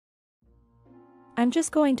I'm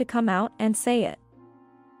just going to come out and say it.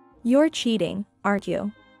 You're cheating, aren't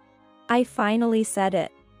you? I finally said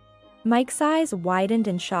it. Mike's eyes widened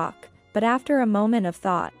in shock, but after a moment of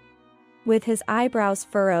thought, with his eyebrows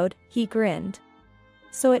furrowed, he grinned.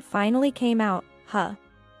 So it finally came out, huh?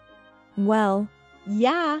 Well,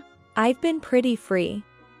 yeah, I've been pretty free.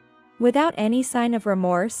 Without any sign of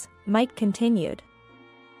remorse, Mike continued.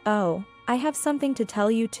 Oh, I have something to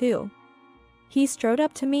tell you too. He strode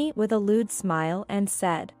up to me with a lewd smile and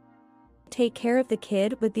said, take care of the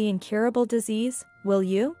kid with the incurable disease, will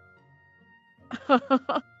you?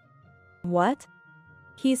 What?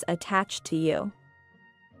 He's attached to you.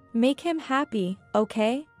 Make him happy,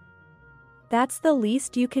 okay? That's the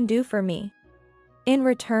least you can do for me. In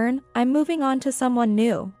return, I'm moving on to someone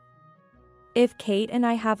new. If Kate and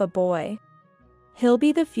I have a boy, he'll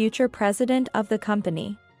be the future president of the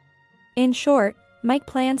company. In short, Mike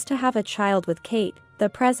plans to have a child with Kate, the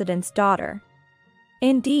president's daughter.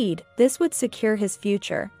 Indeed, this would secure his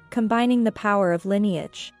future, combining the power of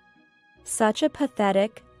lineage. Such a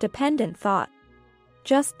pathetic, dependent thought.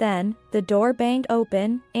 Just then, the door banged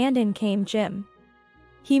open, and in came Jim.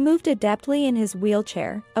 He moved adeptly in his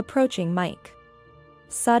wheelchair, approaching Mike.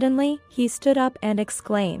 Suddenly, he stood up and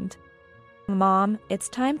exclaimed, Mom, it's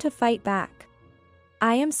time to fight back.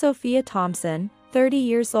 I am Sophia Thompson, 30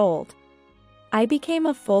 years old. I became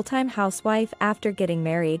a full-time housewife after getting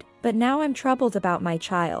married, but now I'm troubled about my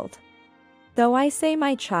child. Though I say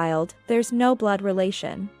my child, there's no blood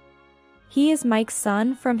relation. He is Mike's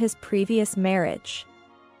son from his previous marriage.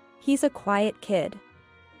 He's a quiet kid.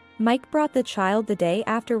 Mike brought the child the day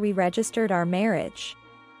after we registered our marriage.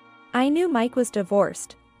 I knew Mike was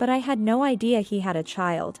divorced, but I had no idea he had a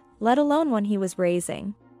child, let alone one he was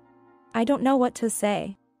raising. I don't know what to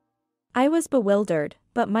say. I was bewildered,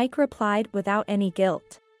 but Mike replied without any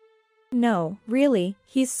guilt. No, really,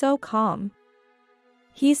 he's so calm.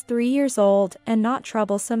 He's 3 years old and not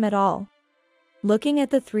troublesome at all. Looking at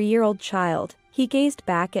the 3-year-old child, he gazed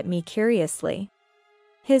back at me curiously.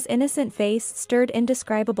 His innocent face stirred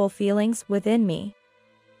indescribable feelings within me.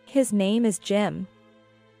 His name is Jim.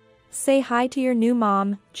 Say hi to your new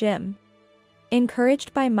mom, Jim.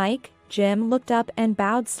 Encouraged by Mike, Jim looked up and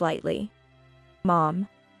bowed slightly. Mom.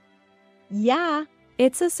 Yeah,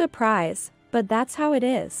 it's a surprise, but that's how it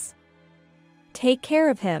is. Take care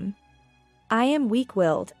of him. I am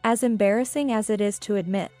weak-willed, as embarrassing as it is to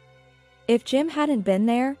admit. If Jim hadn't been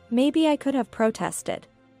there, maybe I could have protested.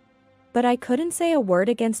 But I couldn't say a word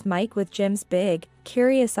against Mike with Jim's big,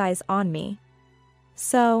 curious eyes on me.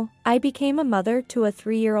 So, I became a mother to a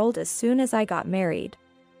 3-year-old as soon as I got married.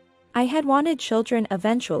 I had wanted children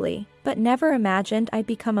eventually, but never imagined I'd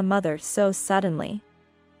become a mother so suddenly.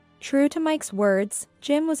 True to Mike's words,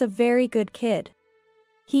 Jim was a very good kid.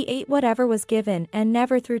 He ate whatever was given and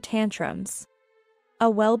never threw tantrums. A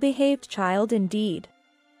well-behaved child indeed.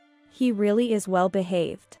 He really is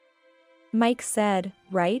well-behaved. Mike said,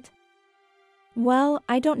 right? Well,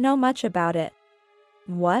 I don't know much about it.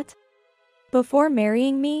 What? Before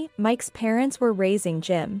marrying me, Mike's parents were raising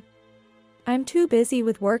Jim. I'm too busy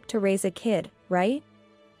with work to raise a kid, right?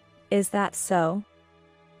 Is that so?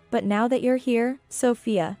 But now that you're here,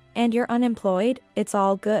 Sophia, and you're unemployed, it's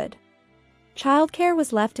all good. Childcare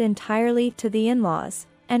was left entirely to the in-laws,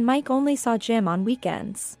 and Mike only saw Jim on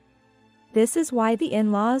weekends. This is why the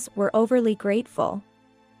in-laws were overly grateful.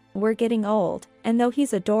 We're getting old, and though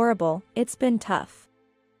he's adorable, it's been tough.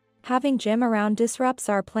 Having Jim around disrupts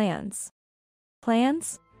our plans.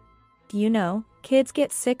 Plans? You know, kids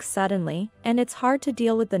get sick suddenly, and it's hard to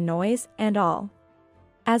deal with the noise and all.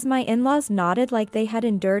 As my in-laws nodded like they had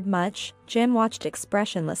endured much, Jim watched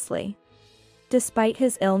expressionlessly. Despite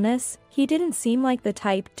his illness, he didn't seem like the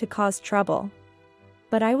type to cause trouble.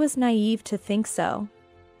 But I was naive to think so.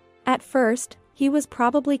 At first, he was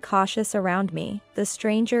probably cautious around me, the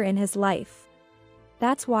stranger in his life.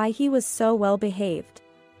 That's why he was so well behaved.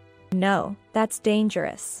 No, that's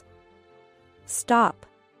dangerous. Stop.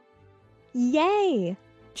 Yay!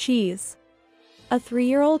 Cheese. A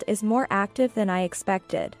 3-year-old is more active than I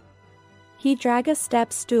expected. He'd drag a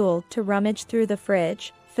step stool to rummage through the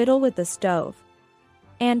fridge, fiddle with the stove,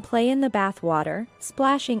 and play in the bathwater,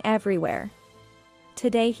 splashing everywhere.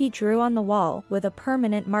 Today he drew on the wall with a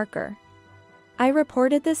permanent marker. I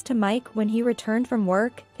reported this to Mike when he returned from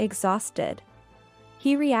work, exhausted.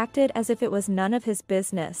 He reacted as if it was none of his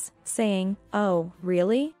business, saying, "Oh,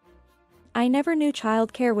 really? I never knew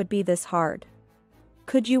childcare would be this hard.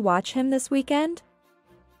 Could you watch him this weekend?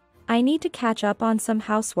 I need to catch up on some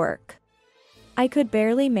housework." I could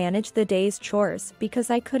barely manage the day's chores because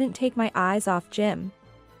I couldn't take my eyes off Jim.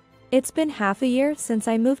 It's been half a year since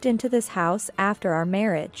I moved into this house after our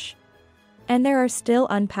marriage. And there are still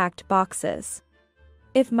unpacked boxes.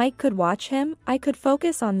 If Mike could watch him, I could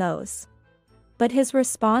focus on those. But his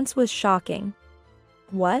response was shocking.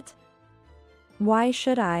 What? Why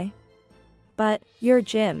should I? But, you're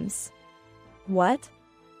Jim's. What?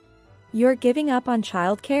 You're giving up on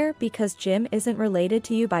childcare because Jim isn't related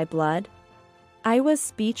to you by blood? I was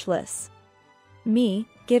speechless. Me,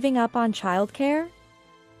 giving up on childcare?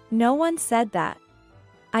 No one said that.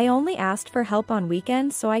 I only asked for help on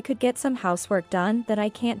weekends so I could get some housework done that I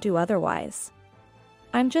can't do otherwise.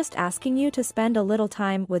 I'm just asking you to spend a little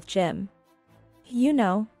time with Jim. You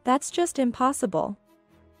know, that's just impossible.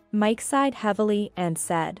 Mike sighed heavily and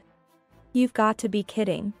said, You've got to be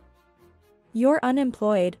kidding. You're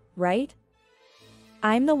unemployed, right?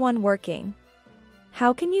 I'm the one working.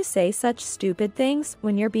 How can you say such stupid things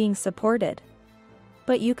when you're being supported?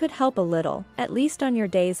 But you could help a little, at least on your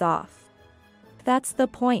days off. That's the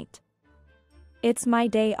point. It's my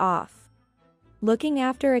day off. Looking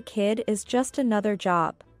after a kid is just another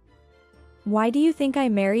job. Why do you think I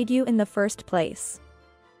married you in the first place?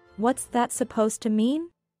 What's that supposed to mean?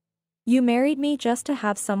 You married me just to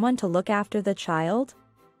have someone to look after the child?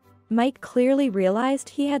 Mike clearly realized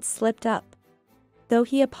he had slipped up. Though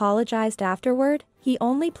he apologized afterward, he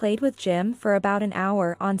only played with Jim for about an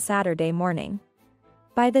hour on Saturday morning.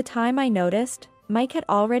 By the time I noticed, Mike had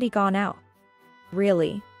already gone out.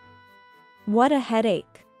 Really? What a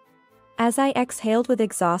headache. As I exhaled with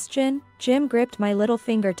exhaustion, Jim gripped my little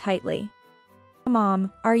finger tightly.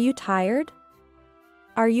 Mom, are you tired?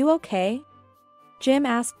 Are you okay? Jim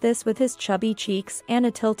asked this with his chubby cheeks and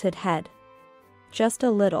a tilted head. Just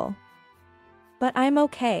a little. But I'm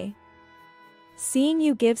okay. Seeing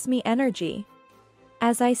you gives me energy.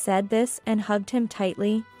 As I said this and hugged him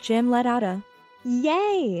tightly, Jim let out a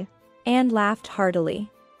 "Yay!" and laughed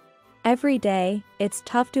heartily. Every day, it's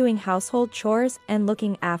tough doing household chores and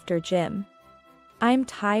looking after Jim. I'm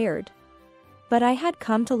tired. But I had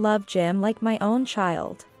come to love Jim like my own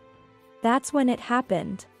child. That's when it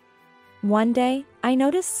happened. One day, I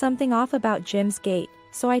noticed something off about Jim's gait,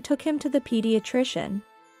 so I took him to the pediatrician.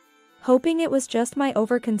 Hoping it was just my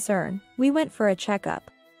overconcern, we went for a checkup.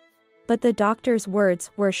 But the doctor's words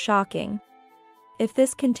were shocking. If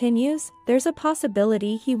this continues, there's a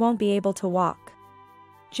possibility he won't be able to walk.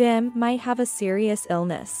 Jim might have a serious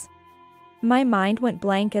illness. My mind went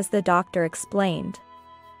blank as the doctor explained.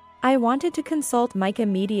 I wanted to consult Mike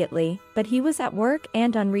immediately, but he was at work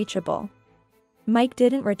and unreachable. Mike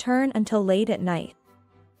didn't return until late at night.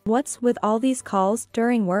 What's with all these calls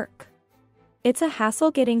during work? It's a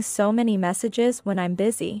hassle getting so many messages when I'm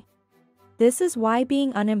busy. This is why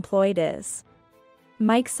being unemployed is.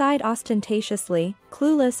 Mike sighed ostentatiously,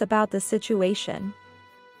 clueless about the situation.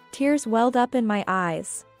 Tears welled up in my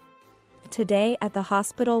eyes. Today at the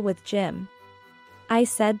hospital with Jim. I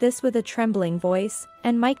said this with a trembling voice,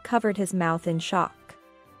 and Mike covered his mouth in shock.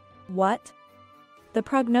 What? The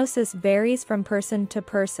prognosis varies from person to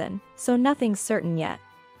person, so nothing's certain yet.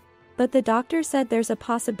 But the doctor said there's a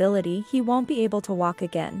possibility he won't be able to walk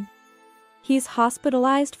again. He's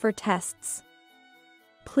hospitalized for tests.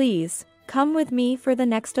 Please, come with me for the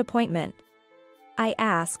next appointment. I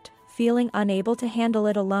asked, feeling unable to handle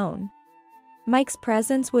it alone. Mike's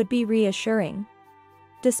presence would be reassuring.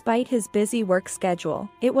 Despite his busy work schedule,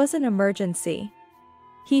 it was an emergency.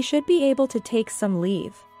 He should be able to take some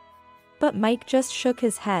leave. But Mike just shook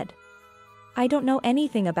his head. I don't know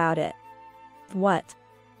anything about it. What?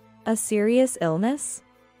 A serious illness?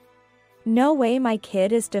 No way my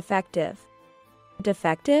kid is defective.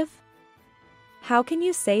 Defective? How can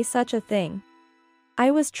you say such a thing?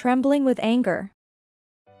 I was trembling with anger.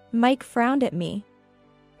 Mike frowned at me.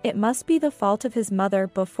 It must be the fault of his mother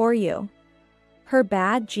before you. Her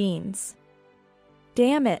bad genes.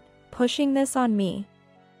 Damn it, pushing this on me.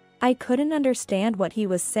 I couldn't understand what he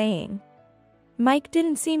was saying. Mike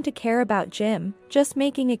didn't seem to care about Jim, just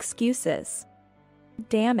making excuses.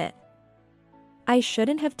 Damn it. I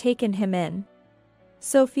shouldn't have taken him in.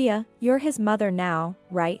 Sophia, you're his mother now,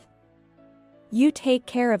 right? You take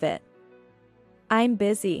care of it. I'm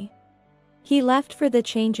busy. He left for the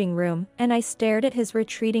changing room, and I stared at his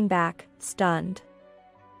retreating back, stunned.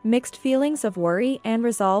 Mixed feelings of worry and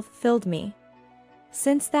resolve filled me.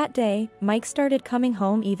 Since that day, Mike started coming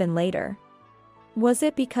home even later. Was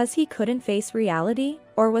it because he couldn't face reality,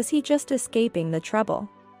 or was he just escaping the trouble?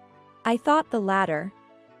 I thought the latter.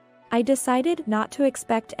 I decided not to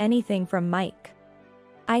expect anything from Mike.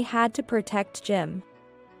 I had to protect Jim.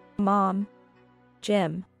 Mom.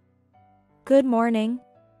 Jim. Good morning.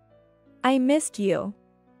 I missed you.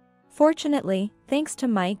 Fortunately, thanks to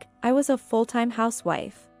Mike, I was a full-time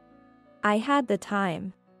housewife. I had the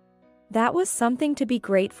time. That was something to be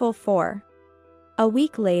grateful for. A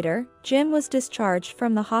week later, Jim was discharged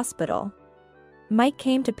from the hospital. Mike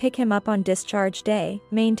came to pick him up on discharge day,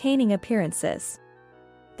 maintaining appearances.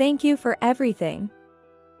 "Thank you for everything.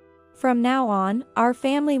 From now on, our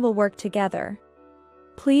family will work together.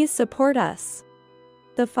 Please support us."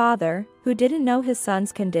 The father, who didn't know his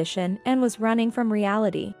son's condition and was running from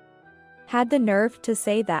reality, had the nerve to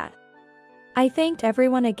say that. I thanked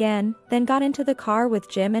everyone again, then got into the car with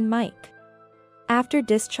Jim and Mike. After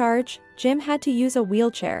discharge, Jim had to use a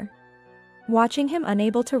wheelchair. Watching him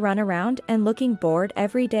unable to run around and looking bored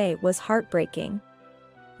every day was heartbreaking.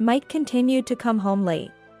 Mike continued to come home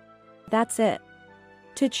late. That's it.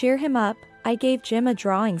 To cheer him up, I gave Jim a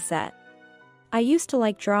drawing set. I used to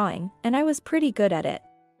like drawing, and I was pretty good at it.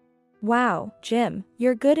 "Wow, Jim,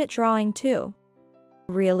 you're good at drawing too."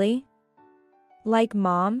 "Really? Like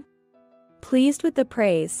Mom?" Pleased with the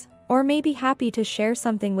praise, or maybe happy to share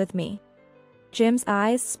something with me. Jim's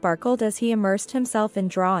eyes sparkled as he immersed himself in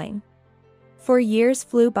drawing. 4 years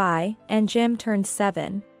flew by, and Jim turned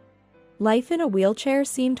 7. Life in a wheelchair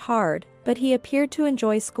seemed hard, but he appeared to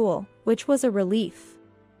enjoy school, which was a relief.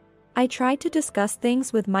 I tried to discuss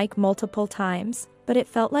things with Mike multiple times, but it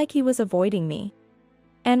felt like he was avoiding me.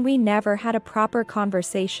 And we never had a proper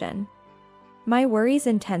conversation. My worries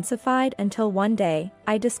intensified until one day,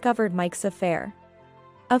 I discovered Mike's affair.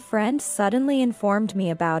 A friend suddenly informed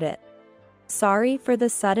me about it. "Sorry for the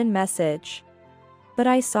sudden message, but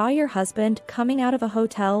I saw your husband coming out of a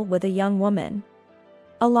hotel with a young woman."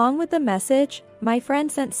 Along with the message, my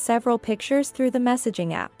friend sent several pictures through the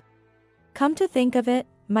messaging app. Come to think of it,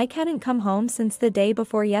 Mike hadn't come home since the day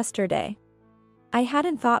before yesterday. I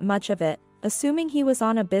hadn't thought much of it, assuming he was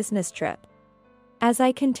on a business trip. As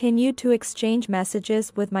I continued to exchange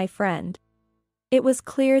messages with my friend, it was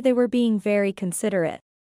clear they were being very considerate.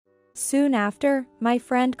 Soon after, my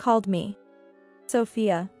friend called me.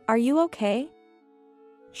 "Sophia, are you okay?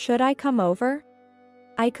 Should I come over?"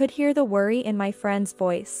 I could hear the worry in my friend's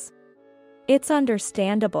voice. It's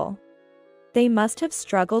understandable. They must have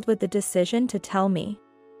struggled with the decision to tell me.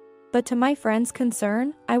 But to my friend's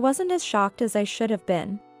concern, I wasn't as shocked as I should have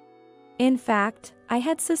been. In fact, I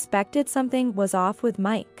had suspected something was off with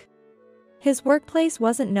Mike. His workplace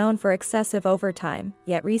wasn't known for excessive overtime,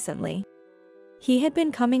 yet recently, he had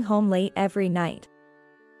been coming home late every night.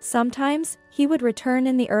 Sometimes, he would return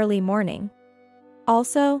in the early morning.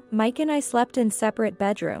 Also, Mike and I slept in separate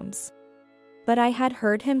bedrooms. But I had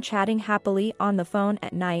heard him chatting happily on the phone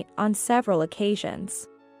at night on several occasions.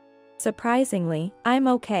 Surprisingly, I'm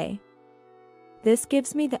okay. This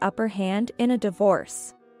gives me the upper hand in a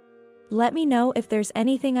divorce. Let me know if there's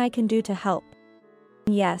anything I can do to help.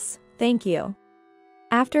 Yes, thank you.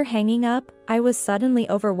 After hanging up, I was suddenly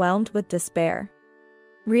overwhelmed with despair.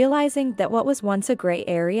 Realizing that what was once a gray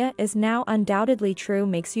area is now undoubtedly true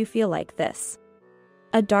makes you feel like this.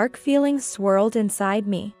 A dark feeling swirled inside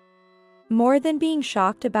me. More than being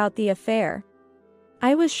shocked about the affair,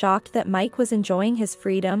 I was shocked that Mike was enjoying his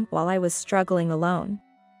freedom while I was struggling alone.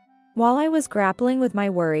 While I was grappling with my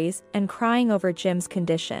worries and crying over Jim's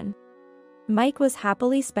condition, Mike was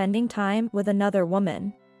happily spending time with another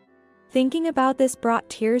woman. Thinking about this brought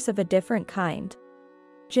tears of a different kind.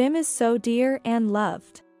 Jim is so dear and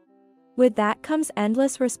loved. With that comes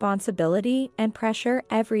endless responsibility and pressure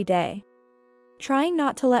every day. Trying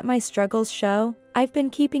not to let my struggles show, I've been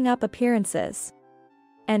keeping up appearances.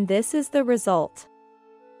 And this is the result.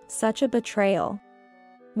 Such a betrayal.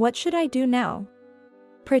 What should I do now?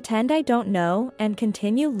 Pretend I don't know and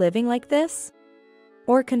continue living like this?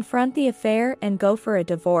 Or confront the affair and go for a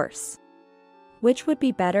divorce? Which would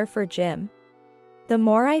be better for Jim? The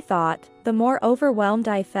more I thought, the more overwhelmed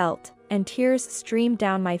I felt, and tears streamed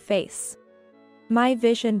down my face. My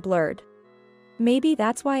vision blurred. Maybe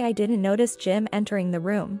that's why I didn't notice Jim entering the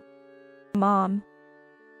room. "Mom.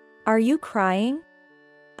 Are you crying?"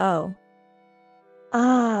 "Oh.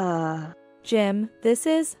 Jim, this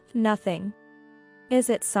is nothing." "Is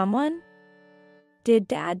it someone? Did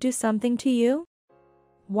Dad do something to you?"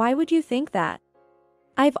 "Why would you think that?"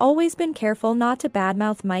 I've always been careful not to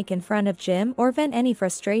badmouth Mike in front of Jim or vent any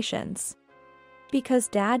frustrations. Because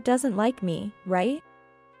Dad doesn't like me, right?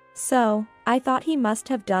 So, I thought he must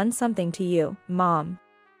have done something to you, Mom.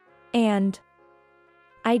 And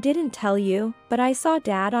I didn't tell you, but I saw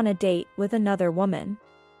Dad on a date with another woman.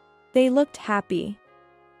 They looked happy.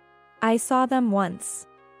 I saw them once.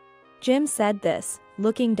 Jim said this,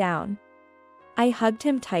 looking down. I hugged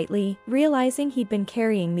him tightly, realizing he'd been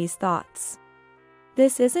carrying these thoughts.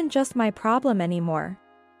 This isn't just my problem anymore.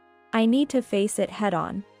 I need to face it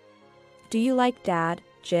head-on. "Do you like Dad,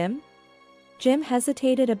 Jim?" Jim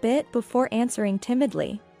hesitated a bit before answering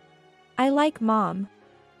timidly. "I like Mom."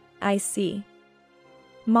 "I see.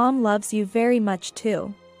 Mom loves you very much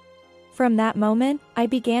too. From that moment, I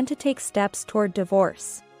began to take steps toward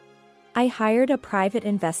divorce. I hired a private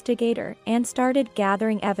investigator and started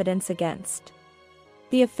gathering evidence against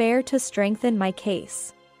the affair to strengthen my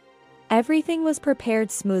case. Everything was prepared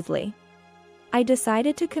smoothly. I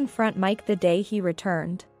decided to confront Mike the day he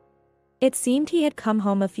returned. It seemed he had come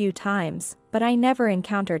home a few times, but I never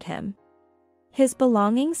encountered him. His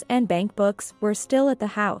belongings and bank books were still at the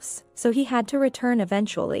house, so he had to return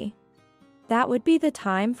eventually. That would be the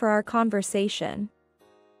time for our conversation.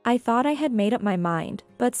 I thought I had made up my mind,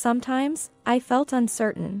 but sometimes, I felt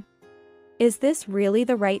uncertain. Is this really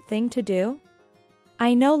the right thing to do?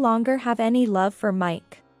 I no longer have any love for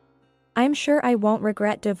Mike. I'm sure I won't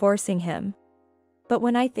regret divorcing him. But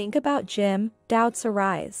when I think about Jim, doubts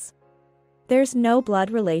arise. There's no blood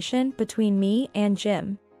relation between me and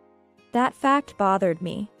Jim. That fact bothered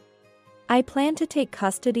me. I planned to take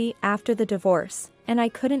custody after the divorce, and I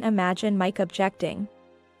couldn't imagine Mike objecting.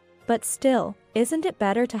 But still, isn't it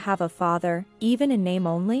better to have a father, even in name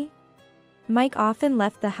only? Mike often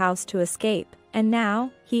left the house to escape, and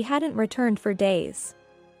now, he hadn't returned for days.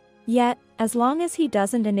 Yet, as long as he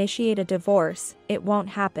doesn't initiate a divorce, it won't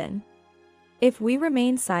happen. If we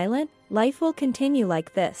remain silent, life will continue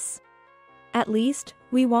like this. At least,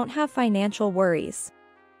 we won't have financial worries.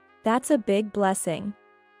 That's a big blessing.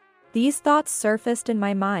 These thoughts surfaced in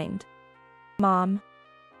my mind. Mom.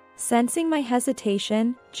 Sensing my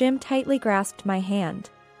hesitation, Jim tightly grasped my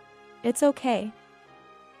hand. It's okay.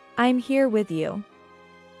 I'm here with you.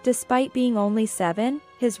 Despite being only 7,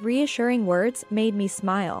 his reassuring words made me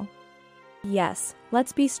smile. Yes,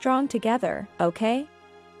 let's be strong together, okay?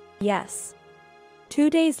 Yes.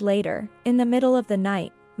 2 days later, in the middle of the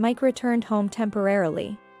night, Mike returned home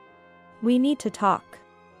temporarily. We need to talk.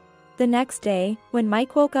 The next day, when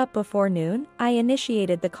Mike woke up before noon, I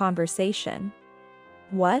initiated the conversation.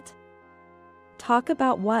 What? Talk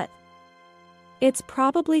about what? It's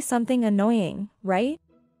probably something annoying, right?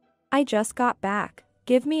 I just got back.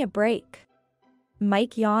 Give me a break.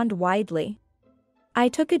 Mike yawned widely. I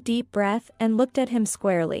took a deep breath and looked at him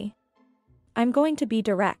squarely. I'm going to be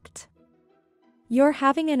direct. You're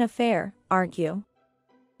having an affair, aren't you?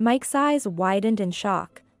 Mike's eyes widened in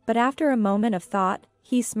shock, but after a moment of thought,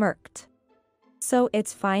 he smirked. So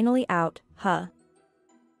it's finally out, huh?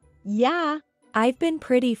 Yeah. I've been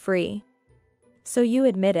pretty free. So you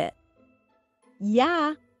admit it?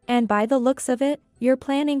 Yeah. And by the looks of it, you're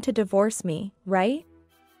planning to divorce me, right?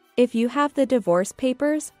 If you have the divorce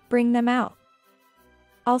papers, bring them out.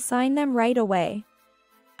 I'll sign them right away.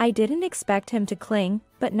 I didn't expect him to cling,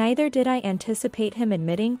 but neither did I anticipate him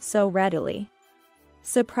admitting so readily.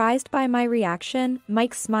 Surprised by my reaction,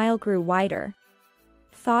 Mike's smile grew wider.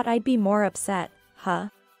 Thought I'd be more upset, huh?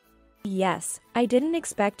 Yes, I didn't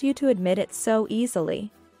expect you to admit it so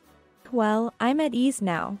easily. Well, I'm at ease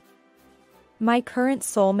now. My current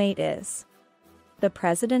soulmate is the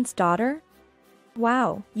president's daughter?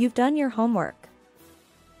 Wow, you've done your homework.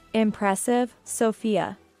 Impressive,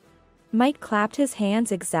 Sophia. Mike clapped his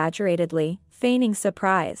hands exaggeratedly, feigning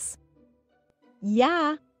surprise.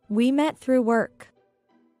 Yeah. We met through work.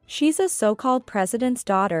 She's a so-called president's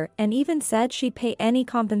daughter and even said she'd pay any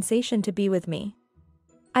compensation to be with me.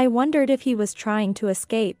 I wondered if he was trying to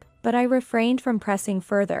escape, but I refrained from pressing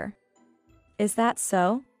further. Is that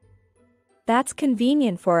so? That's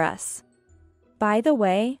convenient for us. By the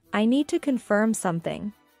way, I need to confirm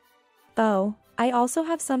something. Oh, I also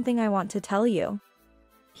have something I want to tell you.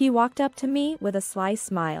 He walked up to me with a sly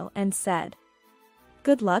smile and said,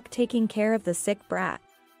 Good luck taking care of the sick brat.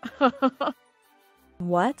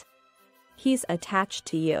 What? He's attached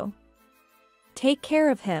to you. Take care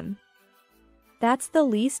of him. That's the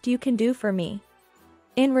least you can do for me.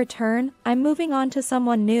 In return, I'm moving on to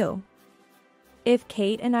someone new. If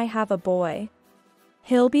Kate and I have a boy,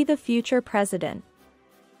 he'll be the future president.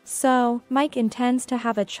 So, Mike intends to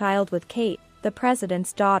have a child with Kate, the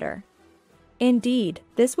president's daughter. Indeed,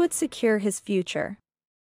 this would secure his future.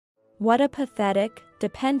 What a pathetic,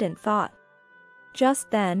 dependent thought.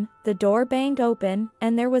 Just then, the door banged open,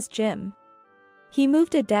 and there was Jim. He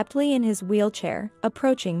moved adeptly in his wheelchair,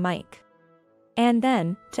 approaching Mike. And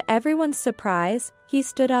then, to everyone's surprise, he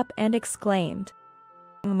stood up and exclaimed,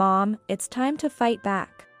 Mom, it's time to fight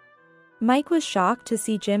back. Mike was shocked to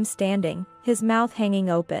see Jim standing, his mouth hanging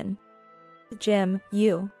open. Jim,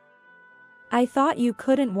 you. I thought you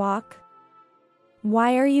couldn't walk.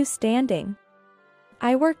 Why are you standing?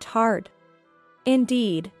 I worked hard.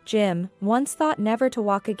 Indeed, Jim, once thought never to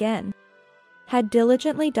walk again, had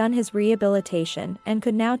diligently done his rehabilitation and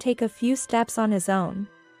could now take a few steps on his own.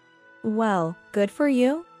 Well, good for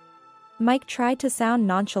you? Mike tried to sound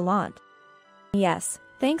nonchalant. Yes,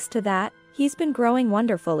 Thanks to that, he's been growing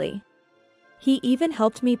wonderfully. He even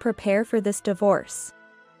helped me prepare for this divorce.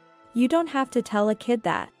 You don't have to tell a kid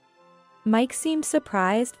that. Mike seemed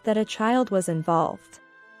surprised that a child was involved.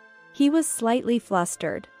 He was slightly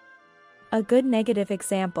flustered. A good negative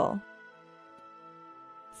example.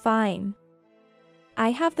 Fine.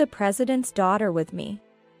 I have the president's daughter with me.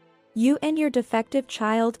 You and your defective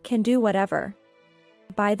child can do whatever.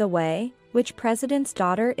 By the way, which president's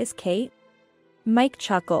daughter is Kate? Mike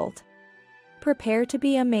chuckled. Prepare to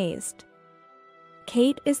be amazed.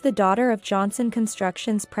 Kate is the daughter of Johnson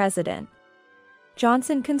Construction's president.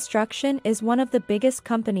 Johnson Construction is one of the biggest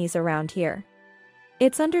companies around here.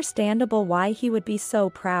 It's understandable why he would be so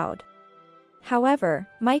proud. However,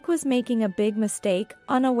 Mike was making a big mistake,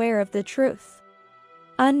 unaware of the truth.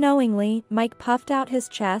 Unknowingly, Mike puffed out his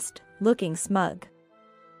chest, looking smug.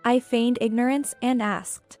 I feigned ignorance and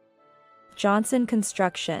asked. Johnson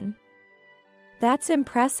Construction. That's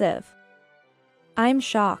impressive. I'm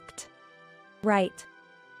shocked. Right.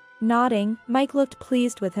 Nodding, Mike looked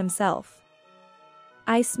pleased with himself.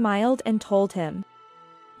 I smiled and told him.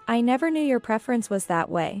 I never knew your preference was that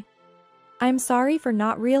way. I'm sorry for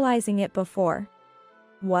not realizing it before.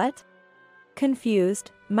 What? Confused,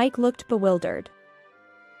 Mike looked bewildered.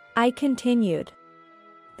 I continued.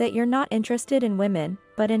 That you're not interested in women,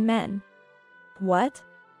 but in men. What?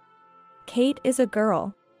 Kate is a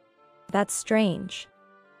girl. That's strange.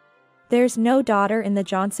 There's no daughter in the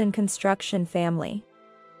Johnson Construction family.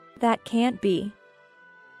 That can't be.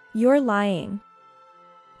 You're lying.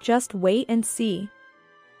 Just wait and see.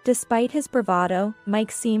 Despite his bravado,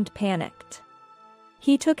 Mike seemed panicked.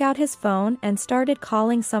 He took out his phone and started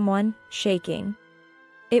calling someone, shaking.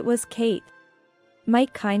 It was Kate.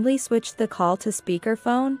 Mike kindly switched the call to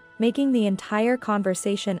speakerphone, making the entire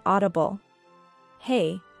conversation audible.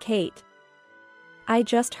 Hey, Kate. I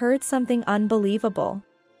just heard something unbelievable.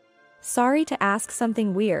 Sorry to ask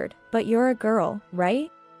something weird, but you're a girl, right?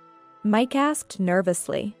 Mike asked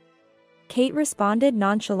nervously. Kate responded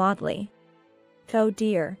nonchalantly. Oh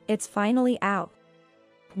dear, it's finally out.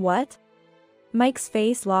 What? Mike's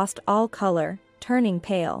face lost all color, turning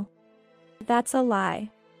pale. That's a lie.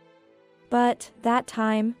 But, that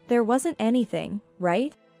time, there wasn't anything,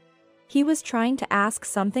 right? He was trying to ask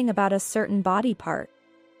something about a certain body part.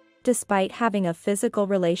 Despite having a physical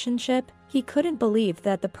relationship, he couldn't believe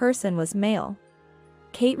that the person was male.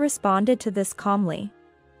 Kate responded to this calmly.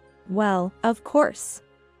 Well, of course.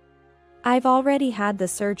 I've already had the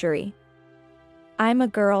surgery. I'm a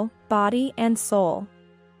girl, body and soul.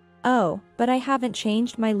 Oh, but I haven't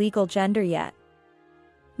changed my legal gender yet.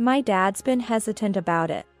 My dad's been hesitant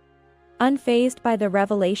about it. Unfazed by the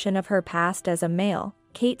revelation of her past as a male,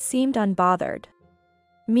 Kate seemed unbothered.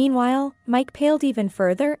 Meanwhile, Mike paled even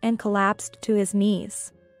further and collapsed to his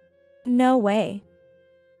knees. No way.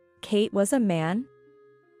 Kate was a man?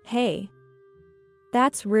 Hey.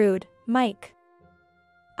 That's rude, Mike.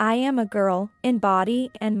 I am a girl, in body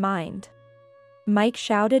and mind. Mike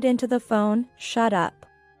shouted into the phone, shut up.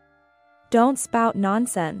 Don't spout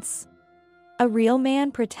nonsense. A real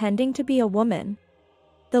man pretending to be a woman.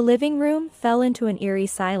 The living room fell into an eerie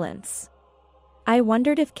silence. I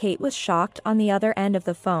wondered if Kate was shocked on the other end of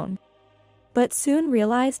the phone. But soon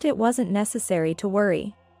realized it wasn't necessary to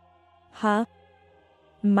worry. Huh?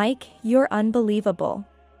 Mike, you're unbelievable.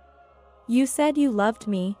 You said you loved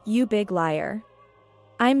me, you big liar.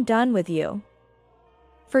 I'm done with you.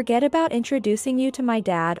 Forget about introducing you to my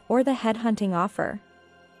dad or the headhunting offer.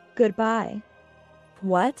 Goodbye.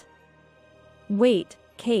 What? Wait,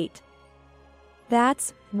 Kate.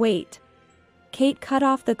 Wait. Kate cut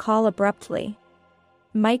off the call abruptly.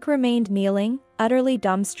 Mike remained kneeling, utterly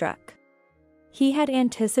dumbstruck. He had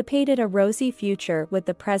anticipated a rosy future with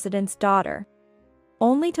the president's daughter,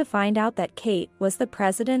 only to find out that Kate was the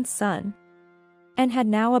president's son, and had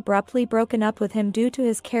now abruptly broken up with him due to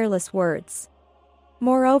his careless words.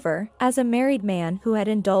 Moreover, as a married man who had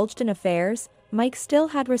indulged in affairs, Mike still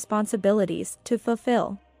had responsibilities to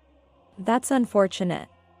fulfill. That's unfortunate.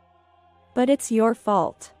 But it's your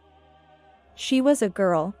fault. She was a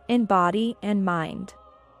girl, in body and mind.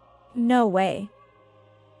 No way.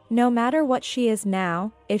 No matter what she is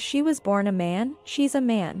now, if she was born a man, she's a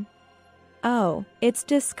man. Oh, it's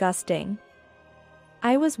disgusting.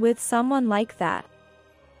 I was with someone like that.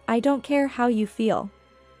 I don't care how you feel.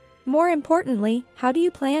 More importantly, how do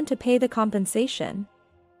you plan to pay the compensation?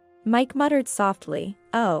 Mike muttered softly,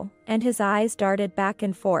 oh, and his eyes darted back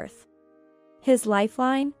and forth. His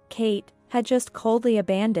lifeline, Kate, had just coldly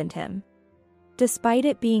abandoned him. Despite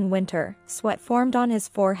it being winter, sweat formed on his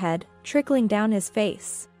forehead, trickling down his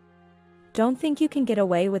face. Don't think you can get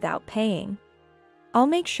away without paying. I'll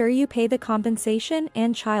make sure you pay the compensation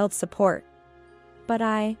and child support. But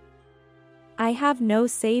I have no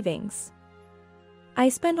savings. I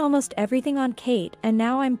spent almost everything on Kate and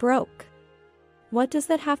now I'm broke. What does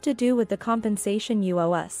that have to do with the compensation you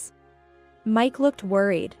owe us? Mike looked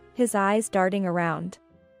worried, his eyes darting around.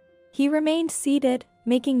 He remained seated,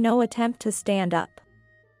 making no attempt to stand up.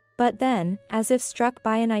 But then, as if struck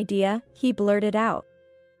by an idea, he blurted out.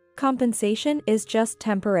 Compensation is just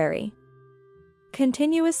temporary.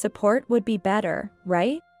 Continuous support would be better,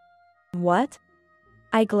 right? What?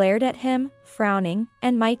 I glared at him, frowning,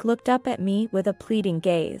 and Mike looked up at me with a pleading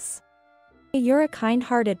gaze. You're a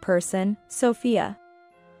kind-hearted person, Sophia.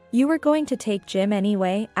 You were going to take Jim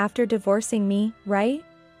anyway after divorcing me, right?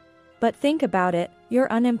 But think about it,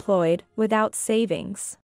 you're unemployed, without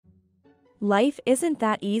savings. Life isn't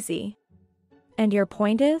that easy. And your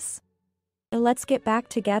point is? Let's get back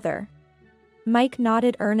together. Mike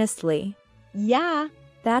nodded earnestly. Yeah.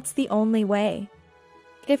 That's the only way.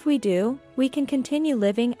 If we do, we can continue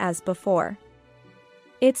living as before.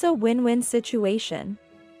 It's a win-win situation.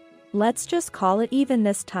 Let's just call it even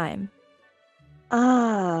this time.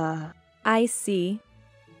 Ah. I see.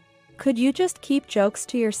 Could you just keep jokes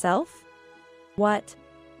to yourself? What?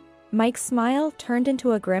 Mike's smile turned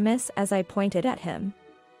into a grimace as I pointed at him.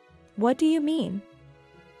 What do you mean?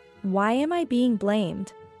 Why am I being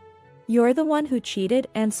blamed? You're the one who cheated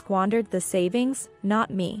and squandered the savings, not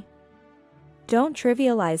me. Don't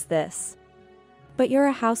trivialize this. But you're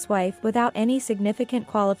a housewife without any significant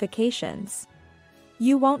qualifications.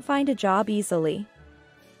 You won't find a job easily.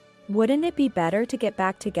 Wouldn't it be better to get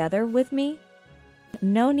back together with me?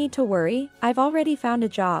 No need to worry, I've already found a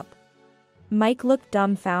job. Mike looked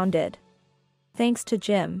dumbfounded. Thanks to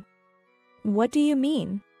Jim. What do you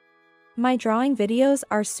mean? My drawing videos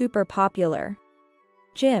are super popular.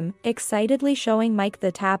 Jim, excitedly showing Mike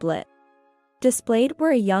the tablet. Displayed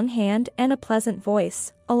were a young hand and a pleasant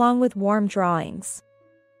voice, along with warm drawings.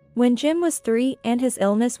 When Jim was 3 and his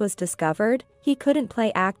illness was discovered, he couldn't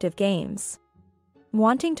play active games.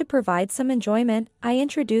 Wanting to provide some enjoyment, I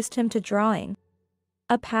introduced him to drawing.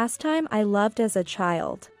 A pastime I loved as a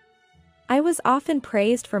child. I was often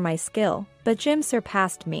praised for my skill, but Jim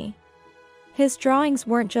surpassed me. His drawings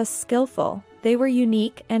weren't just skillful, they were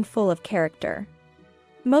unique and full of character.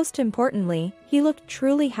 Most importantly, he looked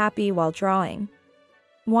truly happy while drawing.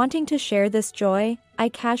 Wanting to share this joy, I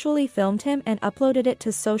casually filmed him and uploaded it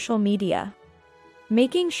to social media,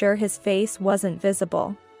 making sure his face wasn't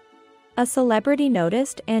visible. A celebrity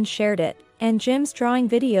noticed and shared it, and Jim's drawing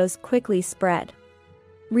videos quickly spread.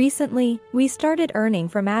 Recently, we started earning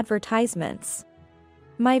from advertisements.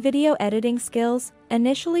 My video editing skills,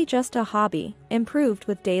 initially just a hobby, improved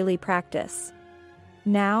with daily practice.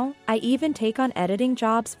 Now, I even take on editing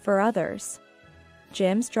jobs for others.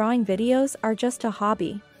 Jim's drawing videos are just a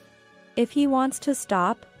hobby. If he wants to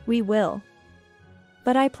stop, we will.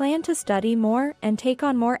 But I plan to study more and take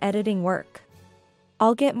on more editing work.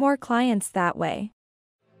 I'll get more clients that way.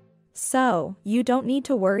 So, you don't need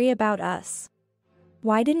to worry about us.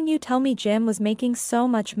 Why didn't you tell me Jim was making so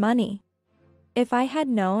much money? If I had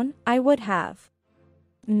known, I would have.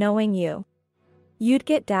 Knowing you, you'd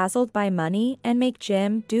get dazzled by money and make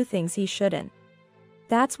Jim do things he shouldn't.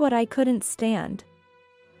 That's what I couldn't stand.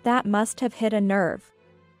 That must have hit a nerve.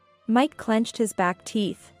 Mike clenched his back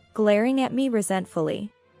teeth, glaring at me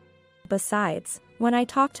resentfully. Besides, when I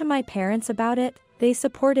talked to my parents about it, they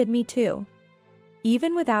supported me too.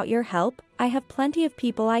 Even without your help, I have plenty of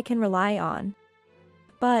people I can rely on.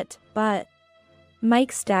 But,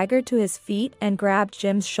 Mike staggered to his feet and grabbed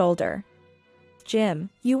Jim's shoulder.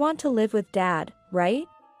 Jim, you want to live with Dad, right?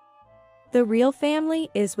 The real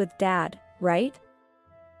family is with Dad, right?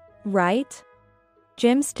 Right?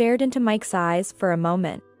 Jim stared into Mike's eyes for a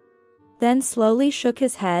moment, then slowly shook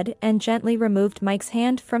his head and gently removed Mike's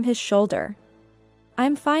hand from his shoulder.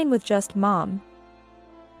 I'm fine with just Mom.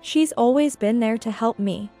 She's always been there to help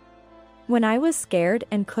me. When I was scared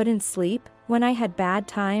and couldn't sleep, when I had bad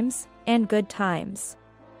times and good times,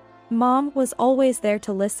 Mom was always there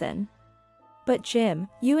to listen. But Jim,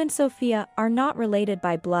 you and Sophia are not related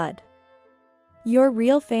by blood. Your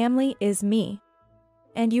real family is me.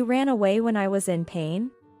 And you ran away when I was in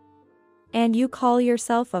pain? And you call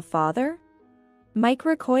yourself a father? Mike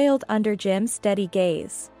recoiled under Jim's steady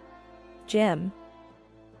gaze. Jim.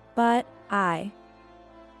 But, I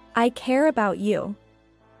care about you.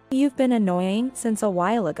 You've been annoying since a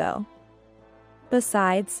while ago.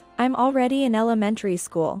 Besides, I'm already in elementary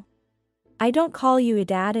school. I don't call you a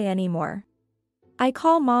dad anymore. I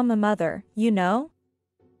call Mom a mother, you know?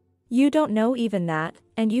 You don't know even that,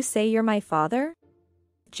 and you say you're my father?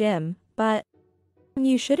 Jim, but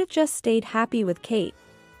You should have just stayed happy with Kate.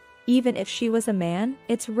 Even if she was a man,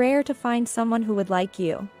 it's rare to find someone who would like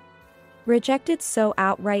you. Rejected so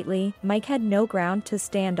outrightly, Mike had no ground to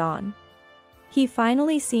stand on. He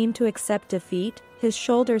finally seemed to accept defeat, his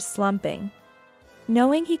shoulders slumping,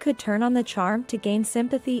 knowing he could turn on the charm to gain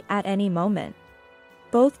sympathy at any moment.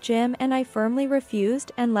 Both Jim and I firmly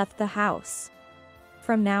refused and left the house.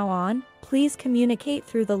 From now on, please communicate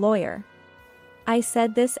through the lawyer. I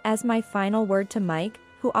said this as my final word to Mike,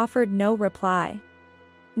 who offered no reply.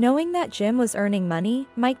 Knowing that Jim was earning money,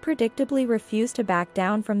 Mike predictably refused to back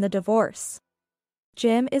down from the divorce.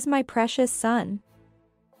 Jim is my precious son.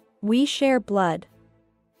 We share blood.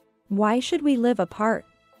 Why should we live apart?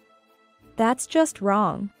 That's just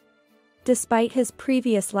wrong. Despite his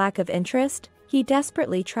previous lack of interest, he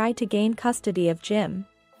desperately tried to gain custody of Jim.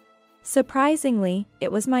 Surprisingly,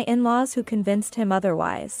 it was my in-laws who convinced him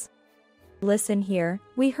otherwise. Listen here,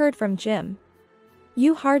 we heard from Jim.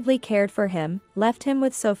 You hardly cared for him, left him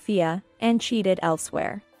with Sophia, and cheated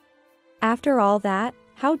elsewhere. After all that,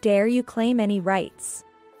 how dare you claim any rights?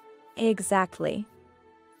 Exactly.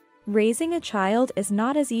 Raising a child is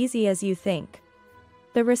not as easy as you think.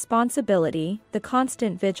 The responsibility, the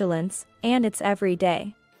constant vigilance, and it's every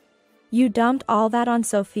day. You dumped all that on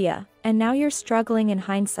Sophia, and now you're struggling in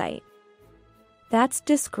hindsight. That's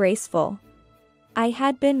disgraceful. I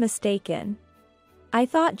had been mistaken. I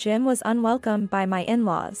thought Jim was unwelcome by my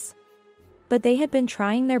in-laws. But they had been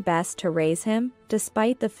trying their best to raise him,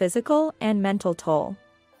 despite the physical and mental toll.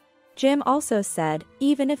 Jim also said,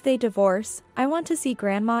 even if they divorce, I want to see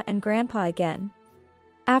Grandma and Grandpa again.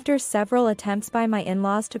 After several attempts by my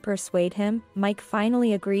in-laws to persuade him, Mike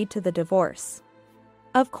finally agreed to the divorce.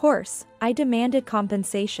 Of course, I demanded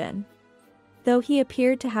compensation. Though he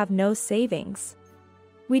appeared to have no savings.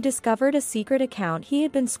 We discovered a secret account he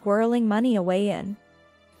had been squirreling money away in.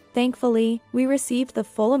 Thankfully, we received the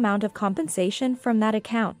full amount of compensation from that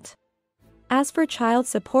account. As for child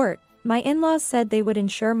support, my in-laws said they would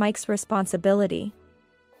ensure Mike's responsibility.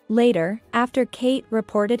 Later, after Kate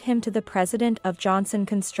reported him to the president of Johnson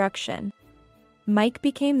Construction, Mike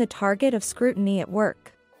became the target of scrutiny at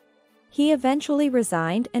work. He eventually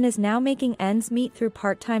resigned and is now making ends meet through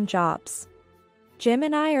part-time jobs. Jim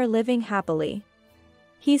and I are living happily.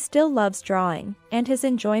 He still loves drawing, and his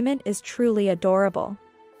enjoyment is truly adorable.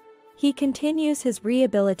 He continues his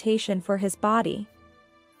rehabilitation for his body.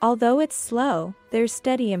 Although it's slow, there's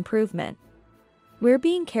steady improvement. We're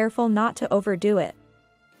being careful not to overdo it.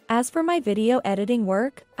 As for my video editing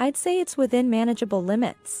work, I'd say it's within manageable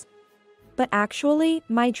limits. But actually,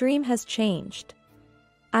 my dream has changed.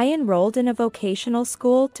 I enrolled in a vocational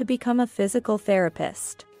school to become a physical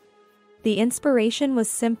therapist. The inspiration was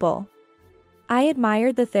simple. I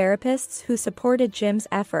admired the therapists who supported Jim's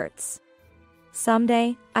efforts.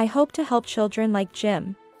 Someday, I hope to help children like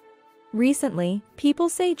Jim. Recently, people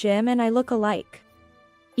say Jim and I look alike.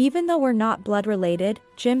 Even though we're not blood related,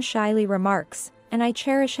 Jim shyly remarks, and I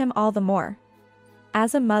cherish him all the more.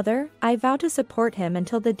 As a mother, I vow to support him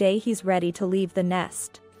until the day he's ready to leave the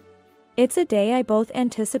nest. It's a day I both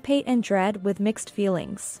anticipate and dread with mixed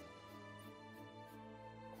feelings.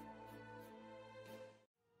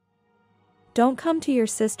 Don't come to your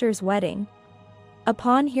sister's wedding.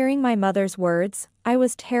 Upon hearing my mother's words, I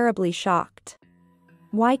was terribly shocked.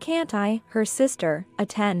 Why can't I, her sister,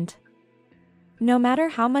 attend? No matter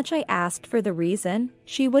how much I asked for the reason,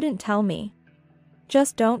 she wouldn't tell me.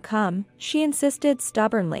 Just don't come, she insisted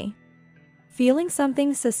stubbornly. Feeling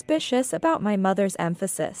something suspicious about my mother's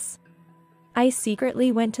emphasis, I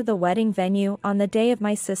secretly went to the wedding venue on the day of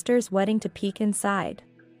my sister's wedding to peek inside.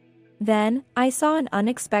 Then, I saw an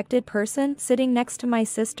unexpected person sitting next to my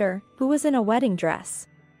sister, who was in a wedding dress.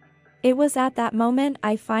 It was at that moment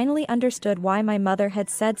I finally understood why my mother had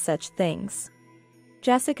said such things.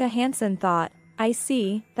 Jessica Hansen thought, I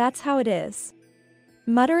see, that's how it is.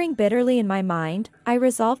 Muttering bitterly in my mind, I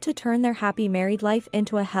resolved to turn their happy married life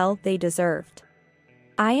into a hell they deserved.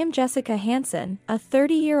 I am Jessica Hansen, a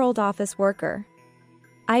 30-year-old office worker.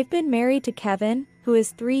 I've been married to Kevin, who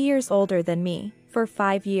is 3 years older than me, for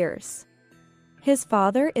 5 years. His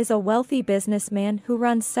father is a wealthy businessman who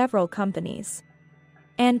runs several companies.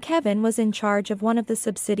 And Kevin was in charge of one of the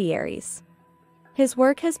subsidiaries. His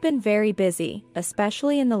work has been very busy,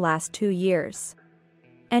 especially in the last 2 years.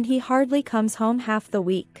 And he hardly comes home half the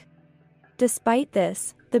week. Despite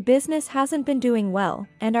this, the business hasn't been doing well,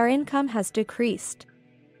 and our income has decreased.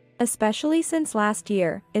 Especially since last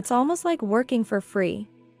year, it's almost like working for free.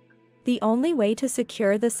 The only way to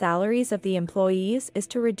secure the salaries of the employees is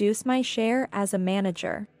to reduce my share as a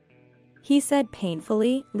manager. He said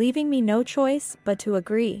painfully, leaving me no choice but to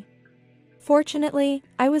agree. Fortunately,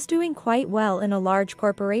 I was doing quite well in a large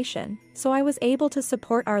corporation, so I was able to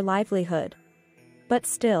support our livelihood. But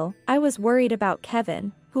still, I was worried about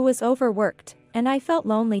Kevin, who was overworked, and I felt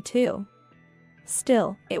lonely too.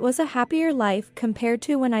 Still, it was a happier life compared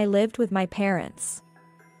to when I lived with my parents.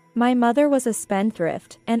 My mother was a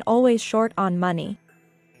spendthrift and always short on money.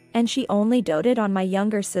 And she only doted on my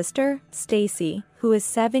younger sister, Stacy, who is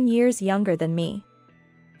 7 years younger than me.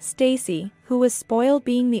 Stacy, who was spoiled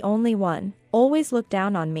being the only one, always looked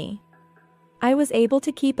down on me. I was able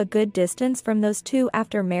to keep a good distance from those two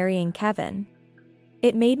after marrying Kevin.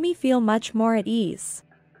 It made me feel much more at ease.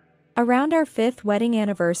 Around our 5th wedding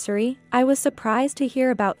anniversary, I was surprised to hear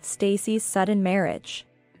about Stacy's sudden marriage.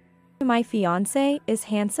 My fiancé is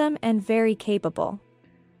handsome and very capable.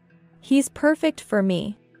 He's perfect for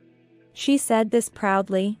me. She said this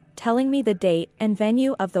proudly, telling me the date and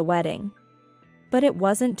venue of the wedding. But it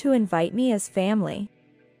wasn't to invite me as family.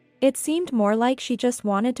 It seemed more like she just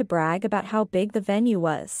wanted to brag about how big the venue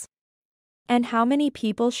was. And how many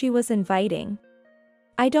people she was inviting.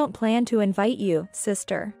 I don't plan to invite you,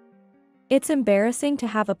 sister. It's embarrassing to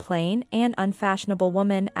have a plain and unfashionable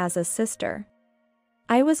woman as a sister.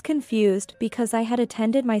 I was confused because I had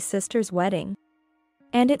attended my sister's wedding.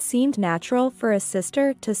 And it seemed natural for a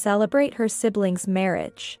sister to celebrate her sibling's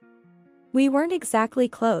marriage. We weren't exactly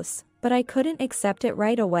close, but I couldn't accept it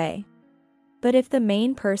right away. But if the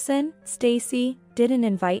main person, Stacy, didn't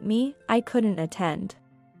invite me, I couldn't attend.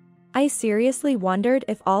 I seriously wondered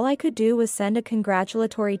if all I could do was send a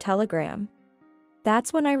congratulatory telegram.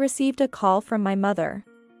 That's when I received a call from my mother.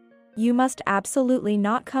 You must absolutely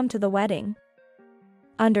not come to the wedding.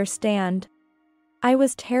 Understand? I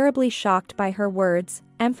was terribly shocked by her words,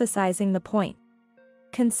 emphasizing the point.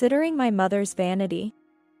 Considering my mother's vanity,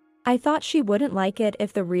 I thought she wouldn't like it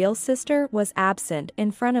if the real sister was absent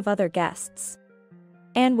in front of other guests.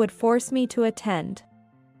 And would force me to attend.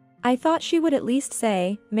 I thought she would at least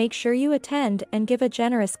say, make sure you attend and give a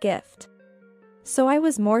generous gift. So I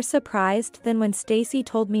was more surprised than when Stacy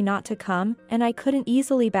told me not to come and I couldn't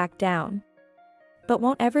easily back down. But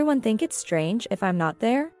won't everyone think it's strange if I'm not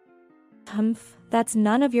there? That's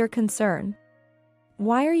none of your concern.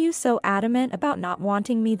 Why are you so adamant about not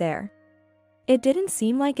wanting me there? It didn't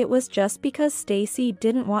seem like it was just because Stacy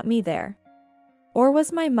didn't want me there. Or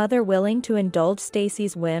was my mother willing to indulge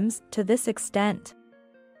Stacy's whims to this extent?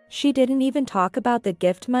 She didn't even talk about the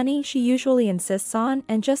gift money she usually insists on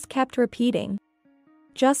and just kept repeating.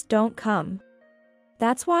 Just don't come.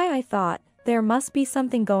 That's why I thought, there must be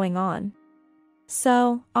something going on.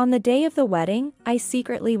 So, on the day of the wedding, I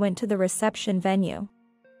secretly went to the reception venue.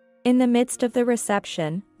 In the midst of the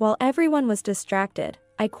reception, while everyone was distracted,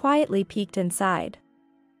 I quietly peeked inside.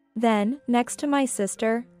 Then, next to my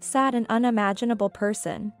sister, sat an unimaginable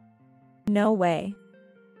person. No way.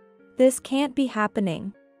 This can't be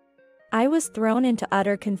happening. I was thrown into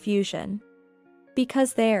utter confusion.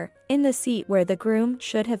 Because there, in the seat where the groom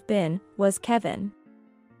should have been, was Kevin.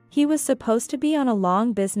 He was supposed to be on a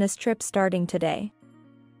long business trip starting today.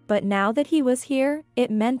 But now that he was here,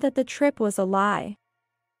 it meant that the trip was a lie.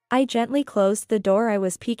 I gently closed the door I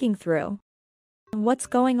was peeking through. What's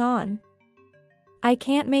going on? I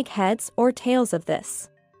can't make heads or tails of this.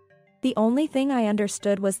 The only thing I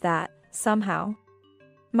understood was that, somehow,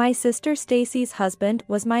 my sister Stacy's husband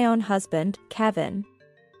was my own husband, Kevin.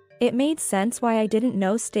 It made sense why I didn't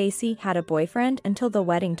know Stacy had a boyfriend until the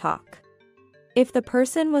wedding talk. If the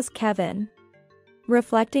person was Kevin.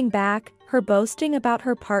 Reflecting back, her boasting about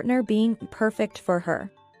her partner being perfect for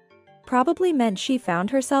her probably meant she found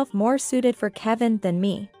herself more suited for Kevin than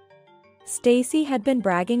me. Stacy had been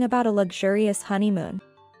bragging about a luxurious honeymoon.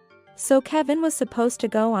 So Kevin was supposed to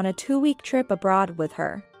go on a 2-week trip abroad with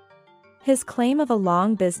her. His claim of a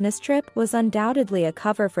long business trip was undoubtedly a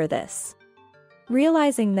cover for this.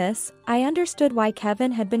 Realizing this, I understood why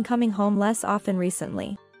Kevin had been coming home less often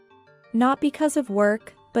recently. Not because of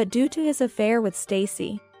work, but due to his affair with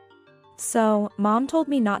Stacy. So, Mom told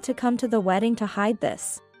me not to come to the wedding to hide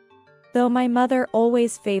this. Though my mother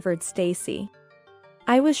always favored Stacy.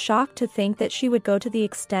 I was shocked to think that she would go to the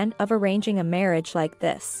extent of arranging a marriage like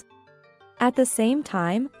this. At the same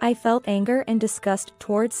time, I felt anger and disgust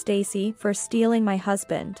towards Stacy for stealing my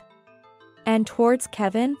husband. And towards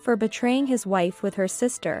Kevin for betraying his wife with her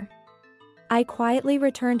sister. I quietly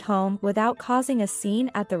returned home without causing a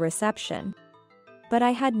scene at the reception. But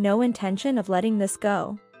I had no intention of letting this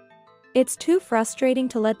go. It's too frustrating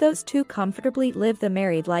to let those two comfortably live the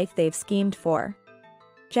married life they've schemed for.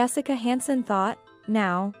 Jessica Hansen thought,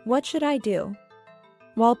 now, what should I do?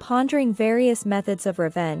 While pondering various methods of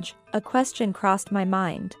revenge, a question crossed my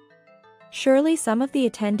mind. Surely some of the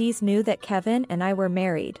attendees knew that Kevin and I were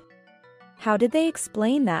married. How did they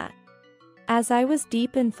explain that? As I was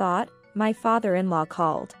deep in thought, my father-in-law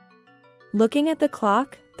called. Looking at the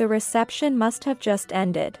clock, the reception must have just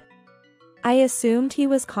ended. I assumed he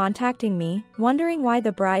was contacting me, wondering why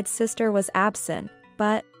the bride's sister was absent,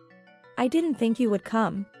 but I didn't think you would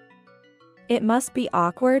come. It must be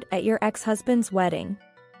awkward at your ex-husband's wedding.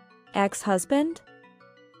 Ex-husband?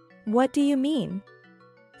 What do you mean?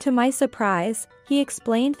 To my surprise, he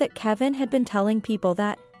explained that Kevin had been telling people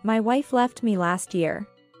that my wife left me last year.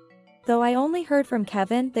 Though I only heard from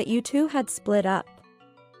Kevin that you two had split up.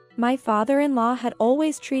 My father-in-law had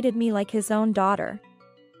always treated me like his own daughter.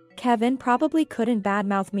 Kevin probably couldn't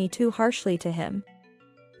badmouth me too harshly to him.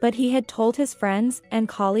 But he had told his friends and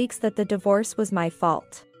colleagues that the divorce was my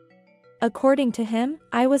fault. According to him,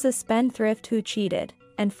 I was a spendthrift who cheated,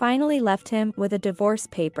 and finally left him with a divorce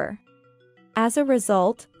paper. As a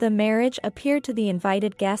result, the marriage appeared to the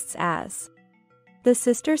invited guests as the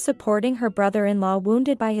sister supporting her brother-in-law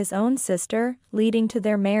wounded by his own sister, leading to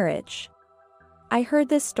their marriage. I heard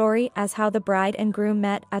this story as how the bride and groom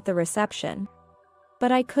met at the reception.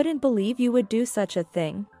 But I couldn't believe you would do such a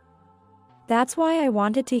thing. That's why I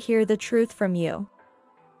wanted to hear the truth from you.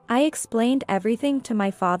 I explained everything to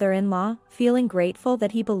my father-in-law, feeling grateful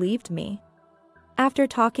that he believed me. After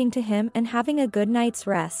talking to him and having a good night's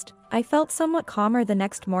rest, I felt somewhat calmer the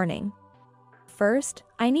next morning. First,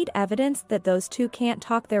 I need evidence that those two can't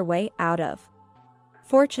talk their way out of.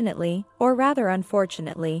 Fortunately, or rather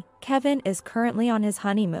unfortunately, Kevin is currently on his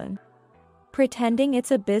honeymoon. Pretending it's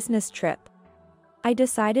a business trip. I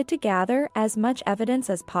decided to gather as much evidence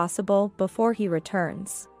as possible before he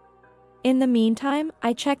returns. In the meantime,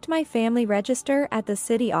 I checked my family register at the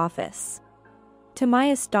city office. To my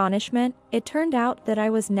astonishment, it turned out that I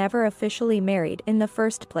was never officially married in the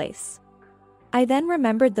first place. I then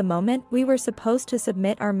remembered the moment we were supposed to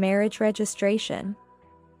submit our marriage registration.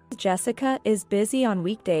 Jessica is busy on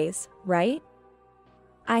weekdays, right?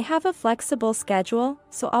 I have a flexible schedule,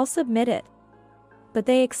 so I'll submit it. But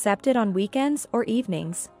they accept it on weekends or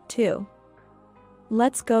evenings, too.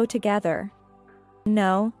 Let's go together.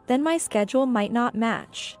 No, then my schedule might not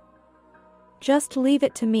match. Just leave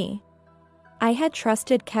it to me. I had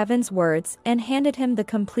trusted Kevin's words and handed him the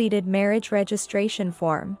completed marriage registration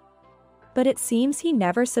form. But it seems he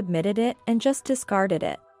never submitted it and just discarded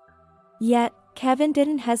it. Yet, Kevin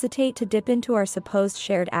didn't hesitate to dip into our supposed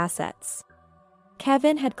shared assets.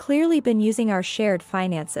 Kevin had clearly been using our shared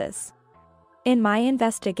finances. In my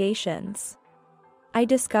investigations, I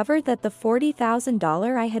discovered that the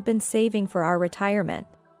 $40,000 I had been saving for our retirement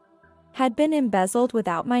had been embezzled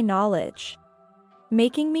without my knowledge,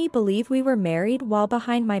 making me believe we were married while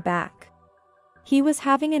behind my back. He was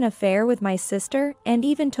having an affair with my sister and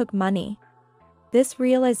even took money. This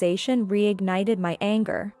realization reignited my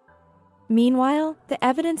anger. Meanwhile, the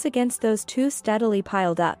evidence against those two steadily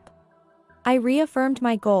piled up. I reaffirmed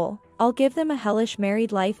my goal: I'll give them a hellish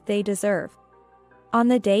married life they deserve. On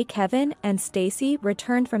the day Kevin and Stacy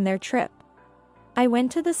returned from their trip, I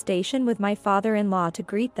went to the station with my father-in-law to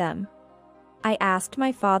greet them. I asked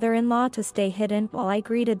my father-in-law to stay hidden while I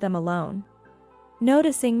greeted them alone.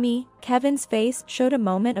 Noticing me, Kevin's face showed a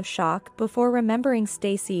moment of shock before remembering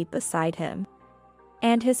Stacy beside him.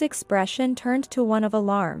 And his expression turned to one of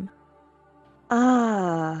alarm.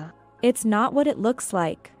 It's not what it looks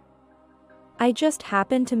like. I just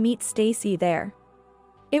happened to meet Stacy there.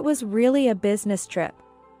 It was really a business trip.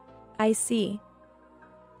 I see.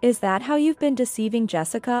 Is that how you've been deceiving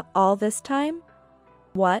Jessica all this time?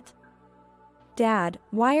 What? Dad,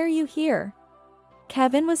 why are you here?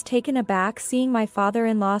 Kevin was taken aback seeing my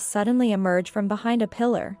father-in-law suddenly emerge from behind a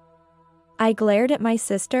pillar. I glared at my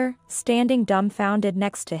sister, standing dumbfounded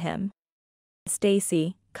next to him.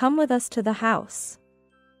 Stacy, come with us to the house.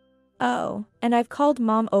 Oh, and I've called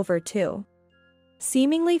Mom over too.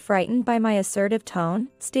 Seemingly frightened by my assertive tone,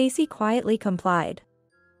 Stacy quietly complied.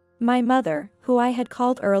 My mother, who I had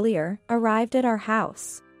called earlier, arrived at our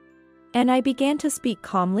house. And I began to speak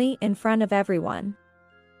calmly in front of everyone.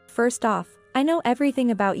 First off, I know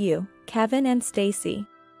everything about you, Kevin and Stacy.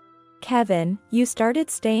 Kevin, you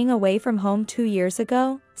started staying away from home 2 years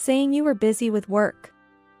ago, saying you were busy with work.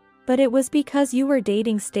 But it was because you were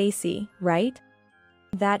dating Stacy, right?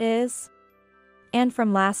 That is? And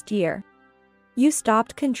from last year. You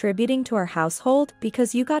stopped contributing to our household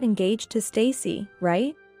because you got engaged to Stacy,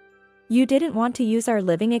 right? You didn't want to use our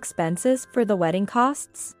living expenses for the wedding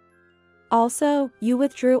costs? Also, you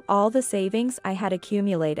withdrew all the savings I had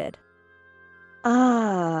accumulated.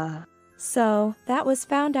 So, that was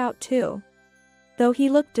found out too. Though he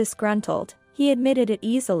looked disgruntled, he admitted it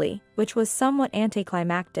easily, which was somewhat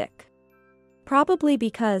anticlimactic. Probably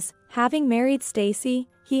because, having married Stacy,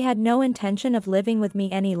 he had no intention of living with me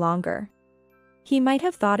any longer. He might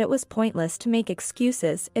have thought it was pointless to make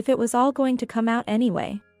excuses if it was all going to come out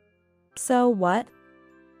anyway. So what?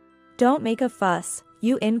 Don't make a fuss,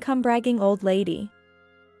 you income-bragging old lady.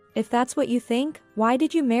 If that's what you think, why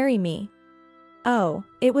did you marry me? Oh,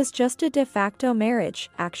 it was just a de facto marriage,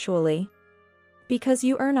 actually. Because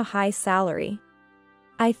you earn a high salary.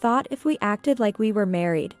 I thought if we acted like we were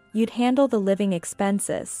married, you'd handle the living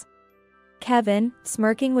expenses. Kevin,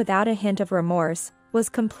 smirking without a hint of remorse, was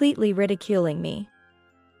completely ridiculing me.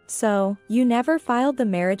 So, you never filed the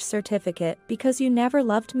marriage certificate because you never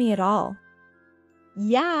loved me at all?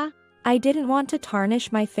 Yeah. I didn't want to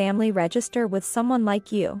tarnish my family register with someone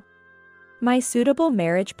like you. My suitable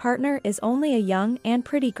marriage partner is only a young and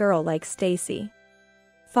pretty girl like Stacy.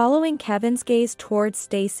 Following Kevin's gaze towards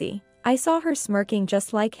Stacy, I saw her smirking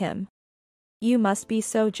just like him. You must be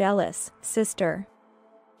so jealous, sister.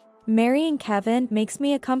 Marrying Kevin makes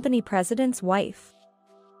me a company president's wife.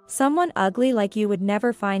 Someone ugly like you would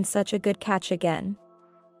never find such a good catch again.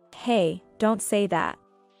 Hey, don't say that.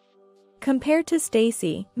 Compared to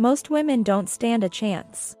Stacy, most women don't stand a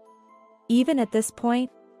chance. Even at this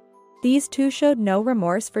point, these two showed no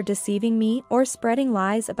remorse for deceiving me or spreading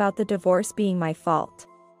lies about the divorce being my fault.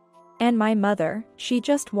 And my mother, she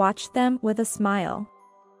just watched them with a smile.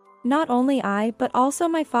 Not only I but also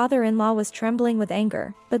my father-in-law was trembling with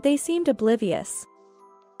anger, but they seemed oblivious.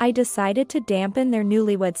 I decided to dampen their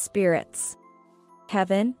newlywed spirits.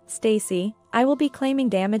 Kevin, Stacy, I will be claiming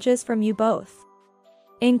damages from you both.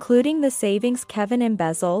 Including the savings Kevin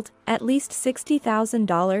embezzled, at least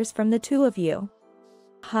 $60,000 from the two of you.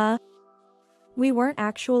 Huh? We weren't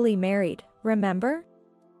actually married, remember?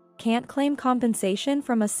 Can't claim compensation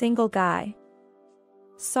from a single guy.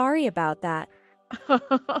 Sorry about that.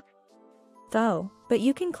 Though, but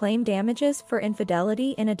you can claim damages for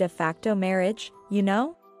infidelity in a de facto marriage, you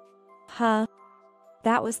know? Huh?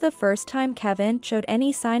 That was the first time Kevin showed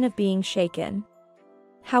any sign of being shaken.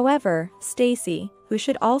 However, Stacy, who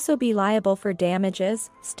should also be liable for damages,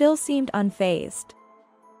 still seemed unfazed.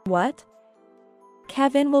 What?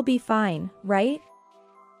 Kevin will be fine, right?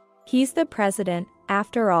 He's the president,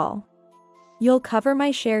 after all. You'll cover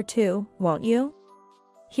my share too, won't you?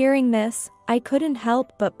 Hearing this, I couldn't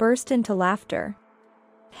help but burst into laughter.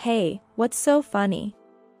 Hey, what's so funny?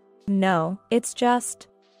 No, it's just...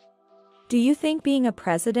 Do you think being a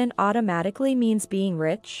president automatically means being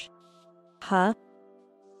rich? Huh?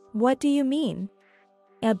 What do you mean?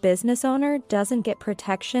 A business owner doesn't get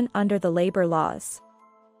protection under the labor laws.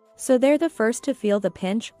 So they're the first to feel the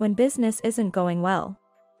pinch when business isn't going well.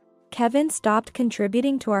 Kevin stopped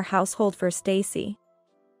contributing to our household for Stacy.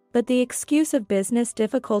 But the excuse of business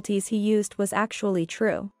difficulties he used was actually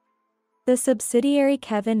true. The subsidiary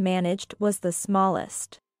Kevin managed was the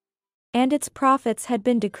smallest. And its profits had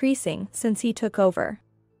been decreasing since he took over.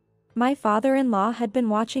 My father-in-law had been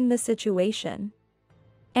watching the situation.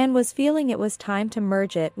 And was feeling it was time to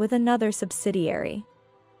merge it with another subsidiary.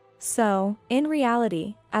 So, in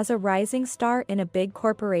reality, as a rising star in a big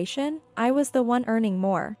corporation, I was the one earning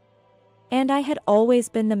more. And I had always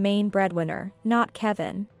been the main breadwinner, not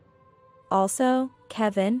Kevin. Also,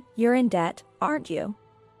 Kevin, you're in debt, aren't you?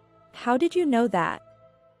 How did you know that?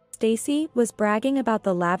 Stacy was bragging about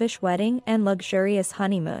the lavish wedding and luxurious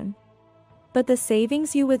honeymoon. But the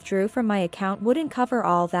savings you withdrew from my account wouldn't cover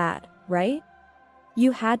all that, right?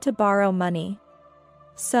 You had to borrow money.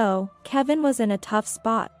 So, Kevin was in a tough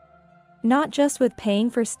spot. Not just with paying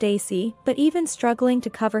for Stacy, but even struggling to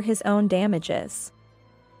cover his own damages.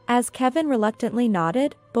 As Kevin reluctantly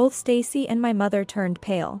nodded, both Stacy and my mother turned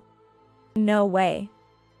pale. No way.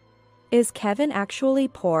 Is Kevin actually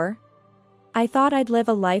poor? I thought I'd live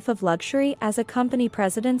a life of luxury as a company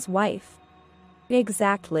president's wife.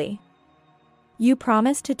 Exactly. You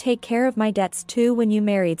promised to take care of my debts too when you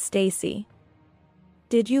married Stacy.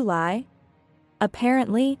 Did you lie?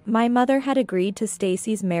 Apparently, my mother had agreed to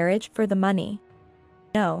Stacy's marriage for the money.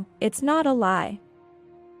 No, it's not a lie.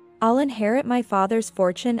 I'll inherit my father's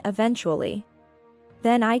fortune eventually.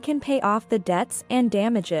 Then I can pay off the debts and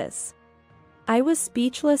damages. I was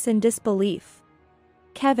speechless in disbelief.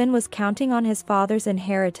 Kevin was counting on his father's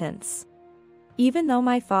inheritance. Even though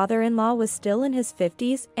my father-in-law was still in his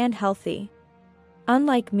 50s and healthy.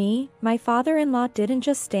 Unlike me, my father-in-law didn't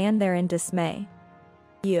just stand there in dismay.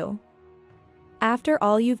 You. After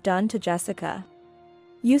all you've done to Jessica.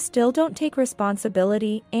 You still don't take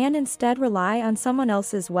responsibility and instead rely on someone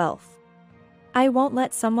else's wealth. I won't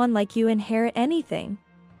let someone like you inherit anything.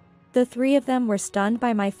 The three of them were stunned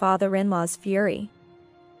by my father-in-law's fury.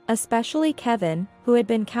 Especially Kevin, who had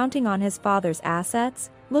been counting on his father's assets,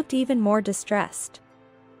 looked even more distressed.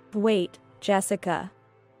 Wait, Jessica.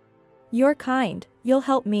 You're kind, you'll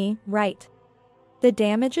help me, right? The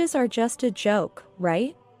damages are just a joke,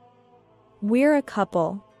 right? We're a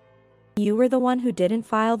couple. You were the one who didn't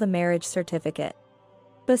file the marriage certificate.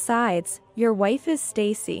 Besides, your wife is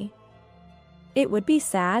Stacy. It would be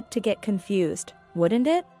sad to get confused, wouldn't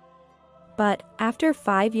it? But, after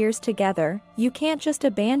 5 years together, you can't just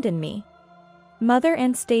abandon me. Mother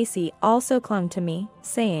and Stacy also clung to me,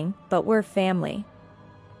 saying, but we're family.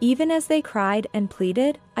 Even as they cried and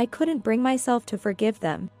pleaded, I couldn't bring myself to forgive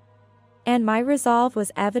them. And my resolve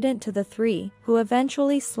was evident to the three, who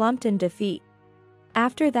eventually slumped in defeat.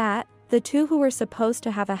 After that, the two who were supposed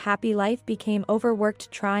to have a happy life became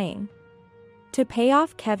overworked trying to pay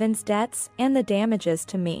off Kevin's debts and the damages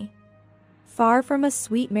to me. Far from a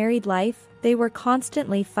sweet married life, they were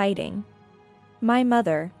constantly fighting. My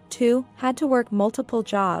mother, too, had to work multiple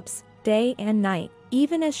jobs, day and night,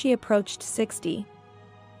 even as she approached 60,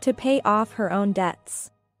 to pay off her own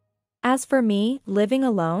debts. As for me, living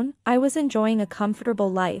alone, I was enjoying a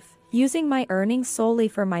comfortable life, using my earnings solely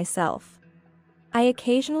for myself. I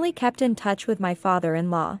occasionally kept in touch with my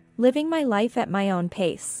father-in-law, living my life at my own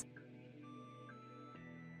pace.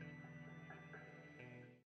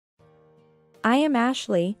 I am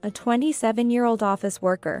Ashley, a 27-year-old office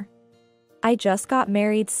worker. I just got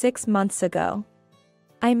married 6 months ago.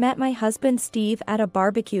 I met my husband Steve at a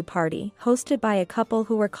barbecue party hosted by a couple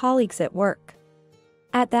who were colleagues at work.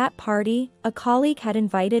 At that party, a colleague had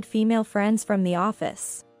invited female friends from the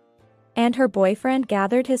office. And her boyfriend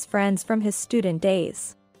gathered his friends from his student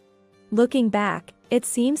days. Looking back, it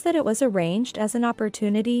seems that it was arranged as an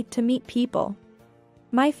opportunity to meet people.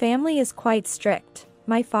 My family is quite strict,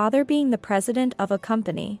 my father being the president of a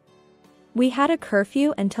company. We had a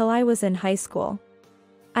curfew until I was in high school.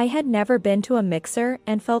 I had never been to a mixer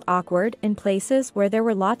and felt awkward in places where there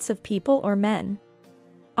were lots of people or men.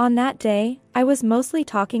 On that day, I was mostly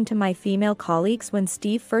talking to my female colleagues when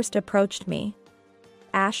Steve first approached me.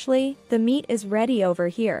 Ashley, the meat is ready over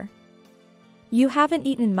here. You haven't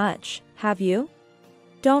eaten much, have you?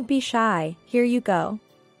 Don't be shy, here you go.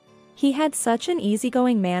 He had such an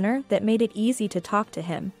easygoing manner that made it easy to talk to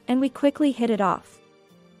him, and we quickly hit it off.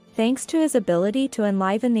 Thanks to his ability to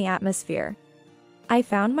enliven the atmosphere, I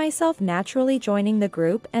found myself naturally joining the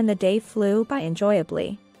group and the day flew by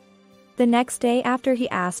enjoyably. The next day after he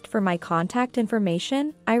asked for my contact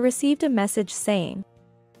information, I received a message saying,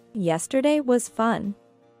 "Yesterday was fun.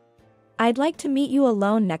 I'd like to meet you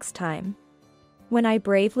alone next time." When I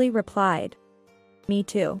bravely replied, "Me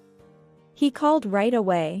too." He called right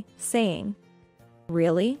away, saying,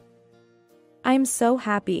 "Really? I'm so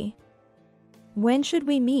happy. When should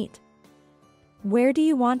we meet? Where do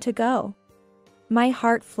you want to go?" My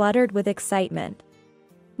heart fluttered with excitement.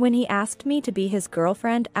 When he asked me to be his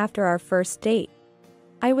girlfriend after our first date,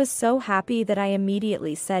 I was so happy that I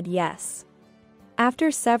immediately said yes.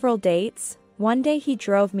 After several dates, one day he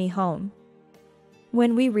drove me home.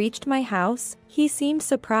 When we reached my house, he seemed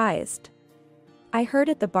surprised. "I heard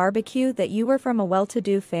at the barbecue that you were from a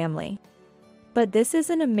well-to-do family. But this is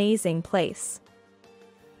an amazing place.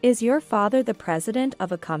 Is your father the president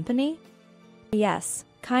of a company?" "Yes,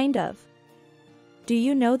 kind of." "Do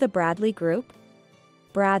you know the Bradley Group?"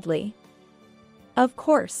 "Bradley. Of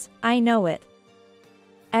course, I know it.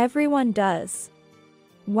 Everyone does."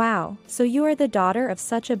 "Wow, so you are the daughter of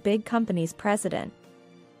such a big company's president."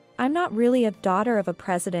 "I'm not really a daughter of a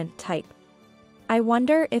president type. I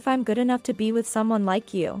wonder if I'm good enough to be with someone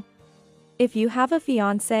like you. If you have a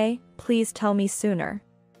fiancé, please tell me sooner."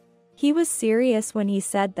 He was serious when he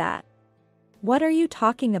said that. "What are you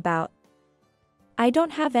talking about? I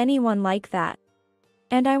don't have anyone like that.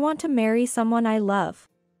 And I want to marry someone I love.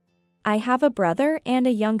 I have a brother and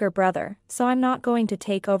a younger brother, so I'm not going to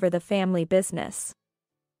take over the family business."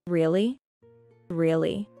 "Really?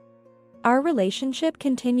 Really?" Our relationship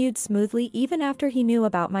continued smoothly even after he knew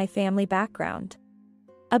about my family background.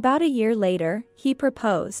 About a year later, he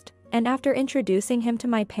proposed, and after introducing him to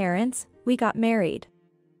my parents, we got married.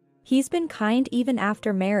 He's been kind even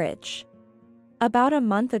after marriage. About a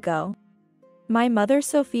month ago, my mother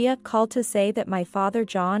Sophia called to say that my father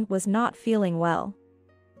John was not feeling well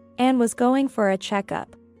and was going for a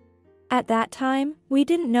checkup. At that time, we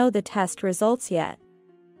didn't know the test results yet.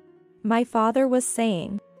 My father was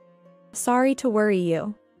saying, "Sorry to worry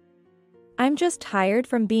you. I'm just tired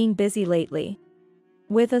from being busy lately,"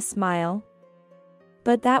 with a smile.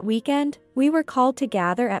 But that weekend, we were called to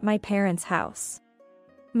gather at my parents' house.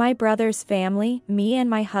 My brother's family, me and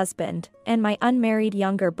my husband, and my unmarried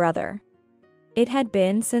younger brother. It had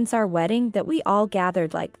been since our wedding that we all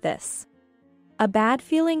gathered like this. A bad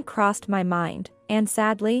feeling crossed my mind, and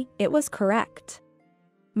sadly, it was correct.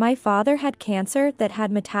 My father had cancer that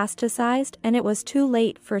had metastasized and it was too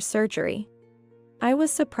late for surgery. I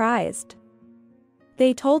was surprised.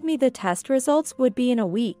 They told me the test results would be in a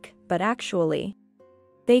week, but actually,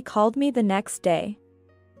 they called me the next day.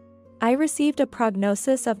 I received a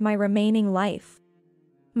prognosis of my remaining life.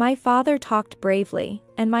 My father talked bravely,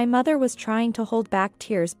 and my mother was trying to hold back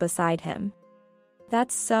tears beside him.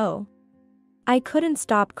 That's so. I couldn't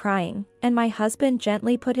stop crying, and my husband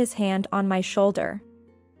gently put his hand on my shoulder.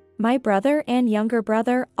 My brother and younger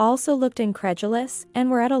brother also looked incredulous and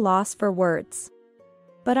were at a loss for words.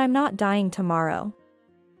 But I'm not dying tomorrow.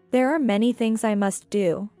 There are many things I must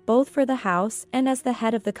do, both for the house and as the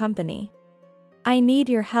head of the company. I need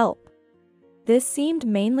your help. This seemed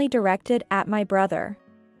mainly directed at my brother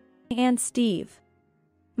and Steve.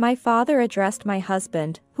 My father addressed my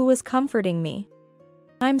husband, who was comforting me.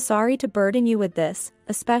 I'm sorry to burden you with this,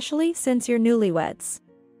 especially since you're newlyweds.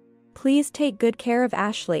 Please take good care of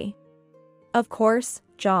Ashley. Of course,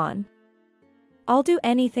 John. I'll do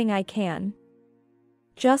anything I can.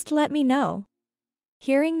 Just let me know.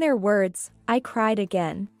 Hearing their words, I cried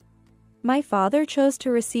again. My father chose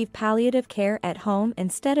to receive palliative care at home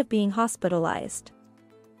instead of being hospitalized.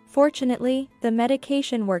 Fortunately, the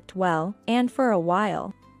medication worked well, and for a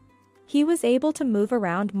while, he was able to move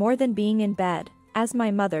around more than being in bed, as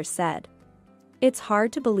my mother said. It's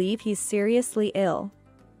hard to believe he's seriously ill.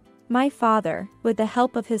 My father, with the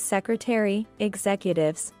help of his secretary,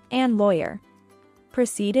 executives, and lawyer,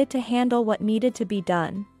 proceeded to handle what needed to be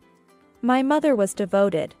done. My mother was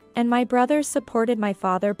devoted, and my brothers supported my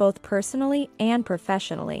father both personally and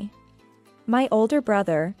professionally. My older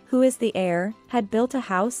brother, who is the heir, had built a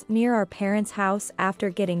house near our parents' house after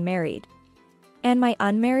getting married. And my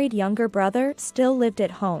unmarried younger brother still lived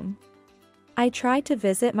at home. I tried to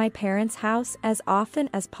visit my parents' house as often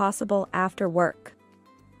as possible after work,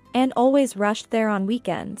 and always rushed there on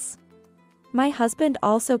weekends. My husband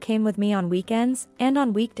also came with me on weekends and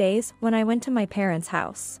on weekdays when I went to my parents'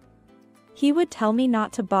 house. He would tell me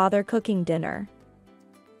not to bother cooking dinner.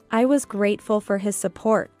 I was grateful for his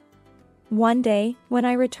support. One day, when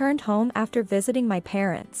I returned home after visiting my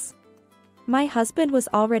parents, my husband was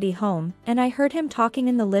already home, and I heard him talking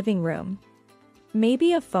in the living room.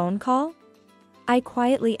 Maybe a phone call? I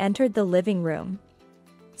quietly entered the living room.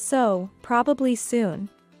 So, probably soon.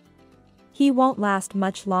 He won't last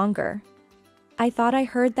much longer. I thought I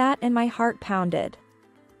heard that and my heart pounded.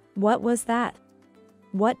 What was that?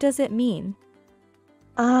 What does it mean?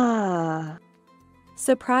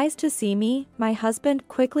 Surprised to see me, my husband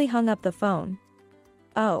quickly hung up the phone.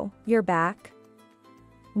 Oh, you're back?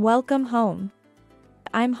 Welcome home.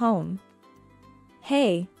 I'm home.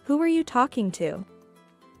 Hey, who were you talking to?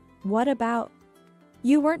 What about?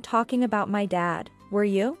 You weren't talking about my dad, were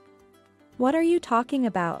you? What are you talking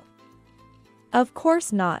about? Of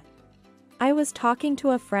course not. I was talking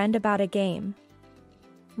to a friend about a game.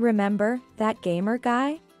 Remember, that gamer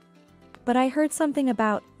guy? But I heard something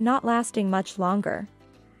about not lasting much longer.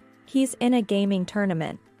 He's in a gaming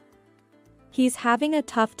tournament. He's having a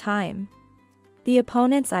tough time. The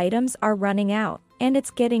opponent's items are running out, and it's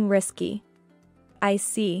getting risky. I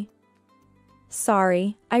see.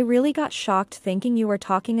 Sorry, I really got shocked thinking you were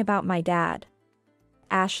talking about my dad.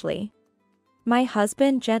 Ashley. My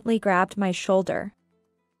husband gently grabbed my shoulder.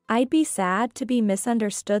 I'd be sad to be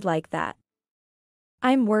misunderstood like that.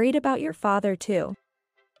 I'm worried about your father too.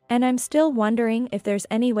 And I'm still wondering if there's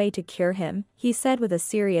any way to cure him, he said with a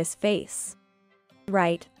serious face.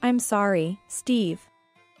 Right, I'm sorry, Steve.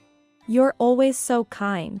 You're always so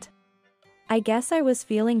kind. I guess I was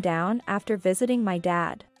feeling down after visiting my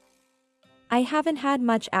dad. I haven't had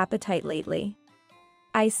much appetite lately.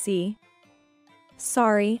 I see.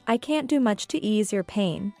 Sorry, I can't do much to ease your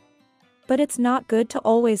pain. But it's not good to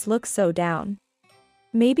always look so down.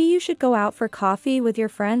 Maybe you should go out for coffee with your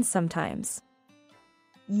friends sometimes.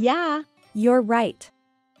 Yeah. You're right.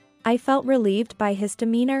 I felt relieved by his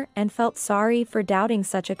demeanor and felt sorry for doubting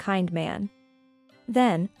such a kind man.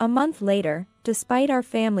 Then, a month later, despite our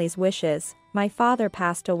family's wishes, my father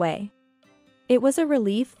passed away. It was a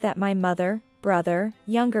relief that my mother, brother,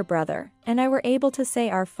 younger brother, and I were able to say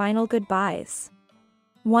our final goodbyes.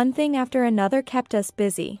 One thing after another kept us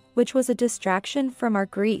busy, which was a distraction from our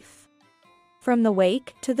grief. From the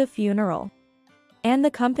wake to the funeral. And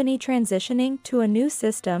the company transitioning to a new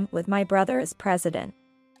system with my brother as president.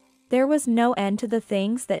 There was no end to the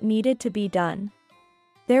things that needed to be done.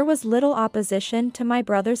 There was little opposition to my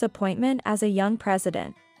brother's appointment as a young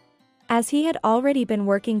president, as he had already been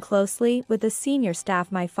working closely with the senior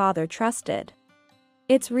staff my father trusted.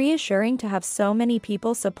 It's reassuring to have so many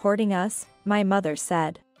people supporting us, my mother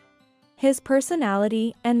said. His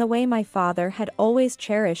personality and the way my father had always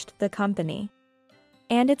cherished the company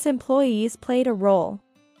and its employees played a role.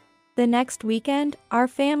 The next weekend, our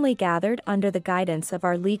family gathered under the guidance of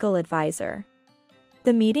our legal advisor.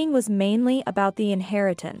 The meeting was mainly about the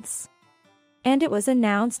inheritance, and it was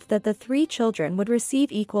announced that the 3 children would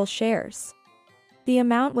receive equal shares. The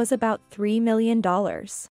amount was about $3 million.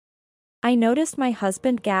 I noticed my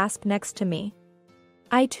husband gasp next to me.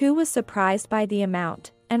 I too was surprised by the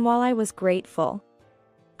amount, and while I was grateful,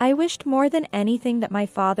 I wished more than anything that my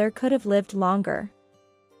father could have lived longer.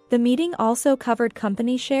 The meeting also covered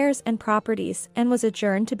company shares and properties and was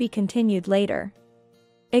adjourned to be continued later.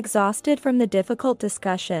 Exhausted from the difficult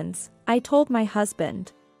discussions, I told my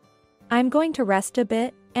husband, "I'm going to rest a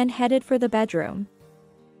bit," and headed for the bedroom.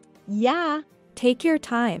 Yeah. Take your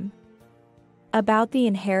time. About the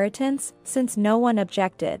inheritance, since no one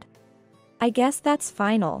objected. I guess that's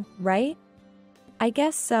final, right? I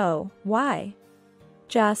guess so. Why?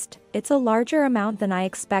 Just, it's a larger amount than I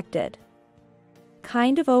expected.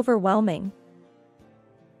 Kind of overwhelming.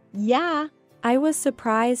 Yeah. I was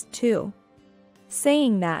surprised too.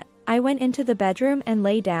 Saying that, I went into the bedroom and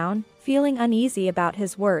lay down, feeling uneasy about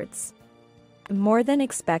his words. More than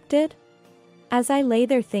expected? As I lay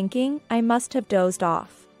there thinking, I must have dozed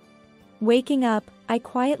off. Waking up, I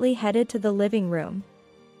quietly headed to the living room.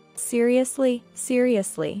 Seriously.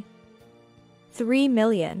 $3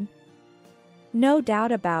 million. No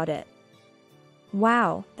doubt about it.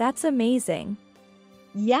 Wow, that's amazing.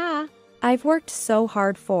 Yeah. I've worked so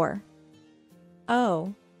hard for.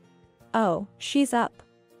 Oh, she's up.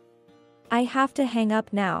 I have to hang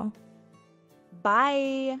up now.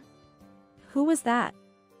 Bye. Who was that?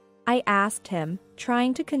 I asked him,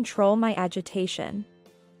 trying to control my agitation.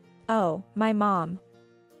 Oh, my mom.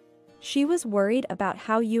 She was worried about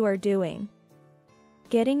how you are doing.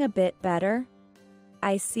 Getting a bit better?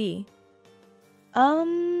 I see.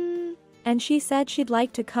 And she said she'd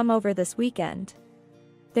like to come over this weekend.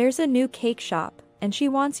 There's a new cake shop, and she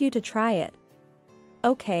wants you to try it.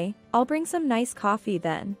 Okay, I'll bring some nice coffee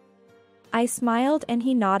then. I smiled and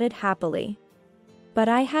he nodded happily. But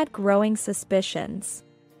I had growing suspicions.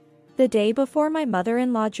 The day before my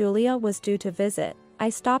mother-in-law Julia was due to visit, I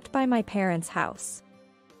stopped by my parents' house.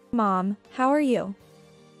 Mom, how are you?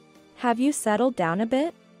 Have you settled down a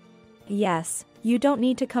bit? Yes, you don't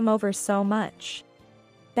need to come over so much.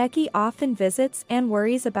 Becky often visits and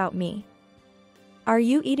worries about me. Are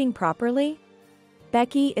you eating properly?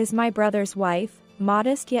 Becky is my brother's wife,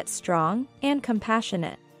 modest yet strong, and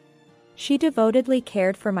compassionate. She devotedly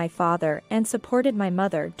cared for my father and supported my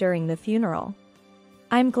mother during the funeral.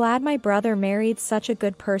 I'm glad my brother married such a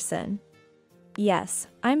good person. Yes,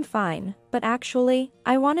 I'm fine, but actually,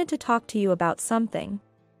 I wanted to talk to you about something.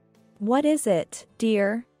 What is it,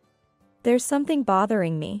 dear? There's something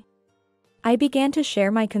bothering me. I began to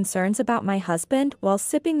share my concerns about my husband while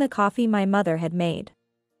sipping the coffee my mother had made.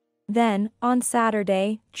 Then, on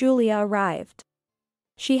Saturday, Julia arrived.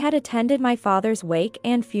 She had attended my father's wake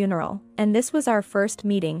and funeral, and this was our first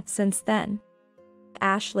meeting since then.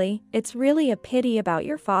 Ashley, it's really a pity about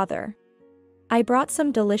your father. I brought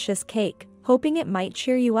some delicious cake, hoping it might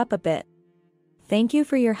cheer you up a bit. Thank you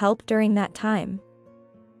for your help during that time.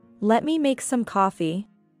 Let me make some coffee.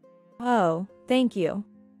 Oh, thank you.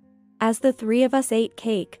 As the 3 of us ate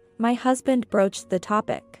cake, my husband broached the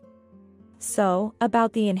topic. So,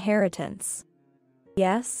 about the inheritance.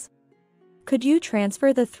 Yes? Could you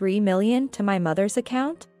transfer the $3 million to my mother's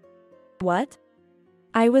account? What?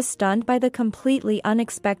 I was stunned by the completely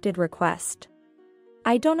unexpected request.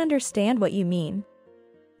 I don't understand what you mean.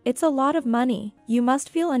 It's a lot of money, you must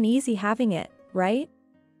feel uneasy having it, right?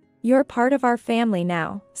 You're part of our family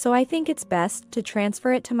now, so I think it's best to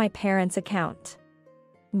transfer it to my parents' account.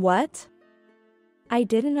 What? I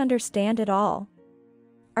didn't understand at all.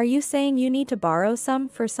 Are you saying you need to borrow some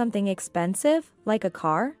for something expensive, like a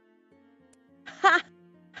car? Ha!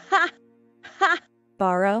 Ha! Ha!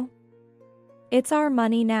 Borrow? It's our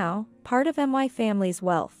money now, part of my family's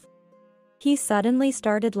wealth. He suddenly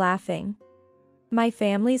started laughing. My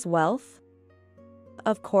family's wealth?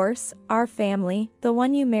 Of course, our family, the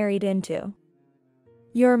one you married into.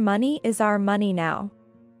 Your money is our money now.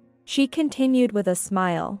 She continued with a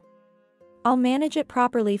smile. I'll manage it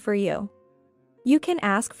properly for you. You can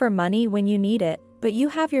ask for money when you need it, but you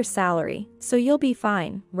have your salary, so you'll be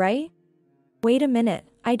fine, right? Wait a minute,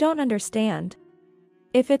 I don't understand.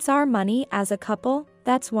 If it's our money as a couple,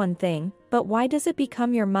 that's one thing, but why does it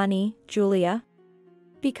become your money, Julia?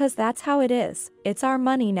 Because that's how it is, it's our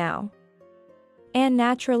money now. And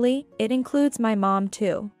naturally, it includes my mom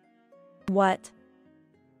too. What?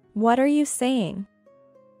 What are you saying?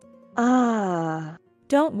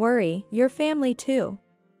 Don't worry, your family too.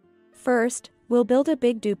 First, we'll build a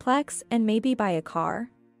big duplex and maybe buy a car.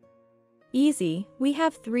 Easy, we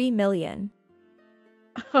have 3 million.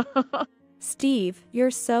 Steve,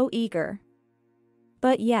 you're so eager.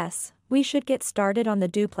 But yes, we should get started on the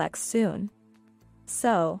duplex soon.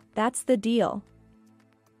 So, that's the deal.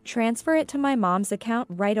 Transfer it to my mom's account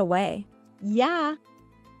right away. Yeah.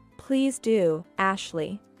 Please do,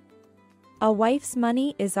 Ashley. A wife's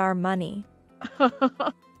money is our money.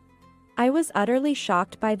 I was utterly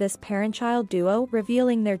shocked by this parent-child duo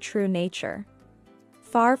revealing their true nature.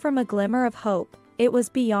 Far from a glimmer of hope, it was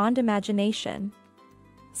beyond imagination.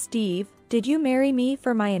 Steve, did you marry me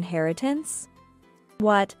for my inheritance?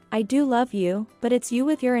 What, I do love you, but it's you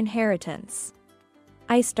with your inheritance.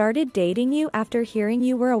 I started dating you after hearing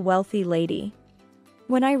you were a wealthy lady.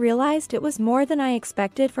 When I realized it was more than I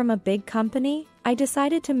expected from a big company, I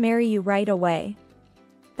decided to marry you right away.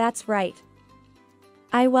 That's right.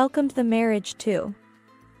 I welcomed the marriage too.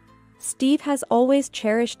 Steve has always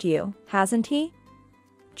cherished you, hasn't he?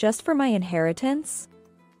 Just for my inheritance?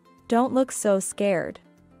 Don't look so scared.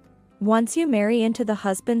 Once you marry into the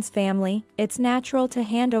husband's family, it's natural to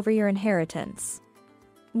hand over your inheritance.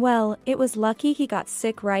 Well, it was lucky he got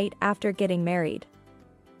sick right after getting married.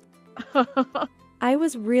 I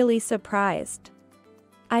was really surprised.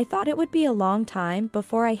 I thought it would be a long time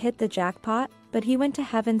before I hit the jackpot, but he went to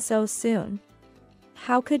heaven so soon.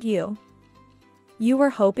 How could you? You were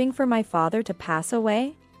hoping for my father to pass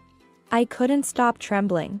away? I couldn't stop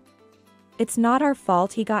trembling. It's not our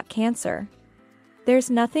fault he got cancer. There's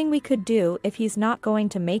nothing we could do if he's not going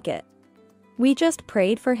to make it. We just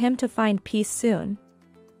prayed for him to find peace soon.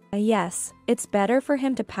 Yes, it's better for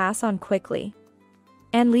him to pass on quickly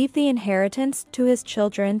and leave the inheritance to his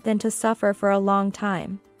children than to suffer for a long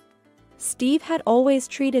time. Steve had always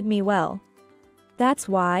treated me well. That's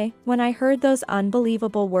why, when I heard those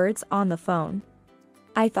unbelievable words on the phone,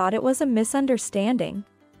 I thought it was a misunderstanding.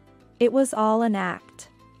 It was all an act.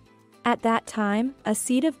 At that time, a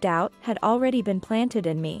seed of doubt had already been planted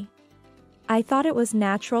in me. I thought it was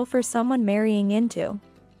natural for someone marrying into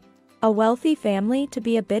a wealthy family to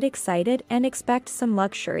be a bit excited and expect some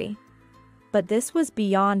luxury. But this was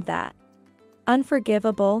beyond that.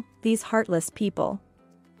 Unforgivable, these heartless people.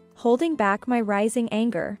 Holding back my rising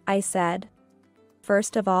anger, I said,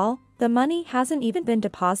 "First of all, the money hasn't even been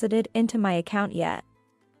deposited into my account yet.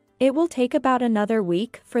 It will take about another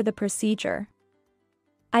week for the procedure.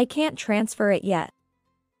 I can't transfer it yet."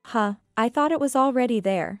 I thought it was already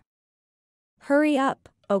there. Hurry up,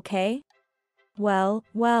 okay? Well,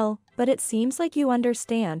 but it seems like you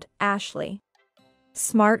understand, Ashley.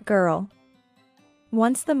 Smart girl.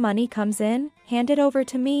 Once the money comes in, hand it over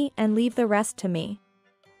to me and leave the rest to me.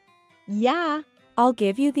 Yeah. I'll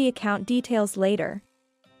give you the account details later.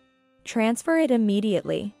 Transfer it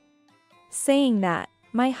immediately. Saying that,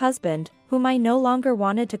 my husband, whom I no longer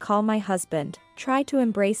wanted to call my husband, tried to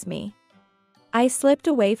embrace me. I slipped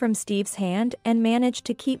away from Steve's hand and managed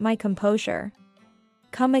to keep my composure.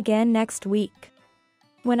 Come again next week.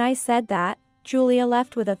 When I said that, Julia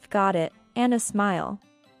left with a "got it" and a smile.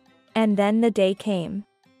 And then the day came.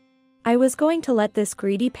 I was going to let this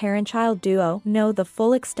greedy parent-child duo know the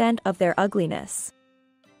full extent of their ugliness.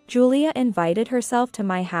 Julia invited herself to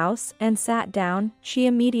my house and sat down. She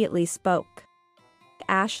immediately spoke.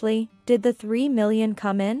 Ashley, did the 3 million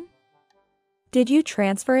come in? Did you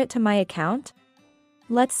transfer it to my account?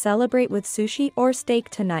 Let's celebrate with sushi or steak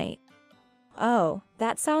tonight. Oh,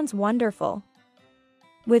 that sounds wonderful.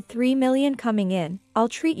 With 3 million coming in, I'll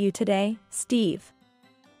treat you today, Steve.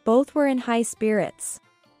 Both were in high spirits.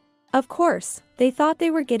 Of course, they thought they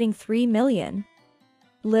were getting 3 million.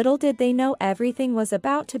 Little did they know everything was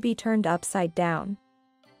about to be turned upside down.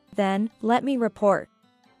 Then, let me report.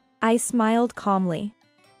 I smiled calmly.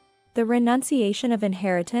 The renunciation of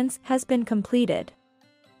inheritance has been completed.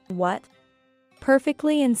 What?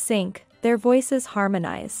 Perfectly in sync, their voices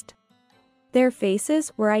harmonized. Their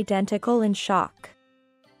faces were identical in shock.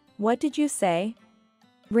 What did you say?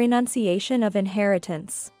 Renunciation of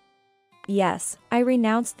inheritance. Yes, I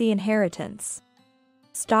renounced the inheritance.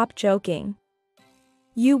 Stop joking.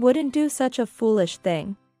 You wouldn't do such a foolish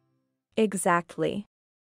thing. Exactly.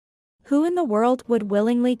 Who in the world would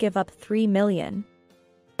willingly give up 3 million?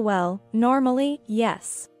 Well, normally,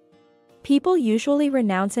 yes. People usually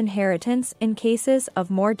renounce inheritance in cases of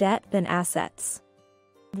more debt than assets.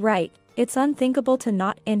 Right, it's unthinkable to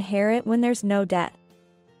not inherit when there's no debt.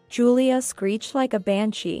 Julia screeched like a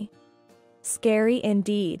banshee. Scary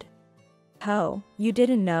indeed. Oh, you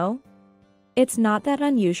didn't know? It's not that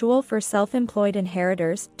unusual for self-employed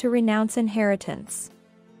inheritors to renounce inheritance.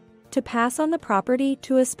 To pass on the property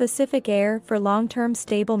to a specific heir for long-term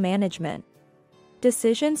stable management.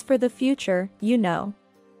 Decisions for the future, you know.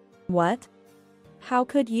 What? How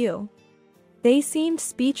could you? They seemed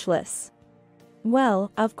speechless.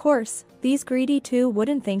 Well, of course, these greedy two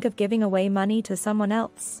wouldn't think of giving away money to someone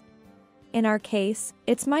else. In our case,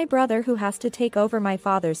 it's my brother who has to take over my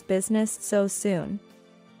father's business so soon.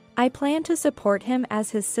 I plan to support him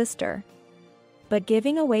as his sister. But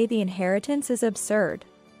giving away the inheritance is absurd.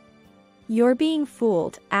 You're being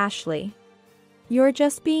fooled, Ashley. You're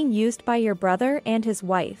just being used by your brother and his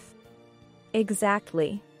wife.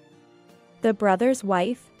 Exactly. The brother's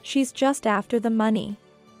wife, she's just after the money.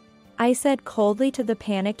 I said coldly to the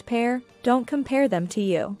panicked pair, don't compare them to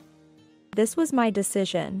you. This was my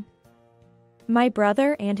decision. My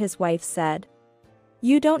brother and his wife said,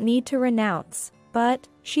 you don't need to renounce, but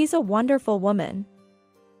she's a wonderful woman.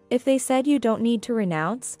 If they said you don't need to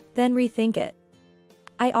renounce, then rethink it.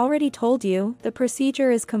 I already told you, the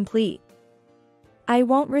procedure is complete. I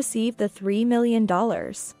won't receive the $3 million.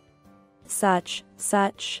 Such.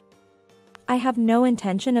 I have no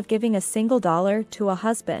intention of giving a single dollar to a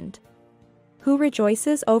husband who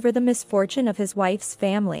rejoices over the misfortune of his wife's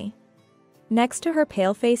family. Next to her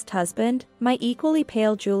pale-faced husband, my equally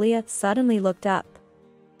pale Julia suddenly looked up.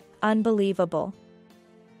 Unbelievable.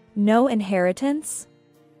 No inheritance?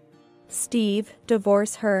 Steve,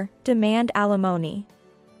 divorce her, demand alimony.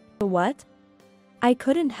 What? I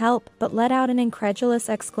couldn't help but let out an incredulous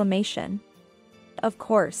exclamation. Of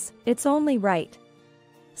course, it's only right.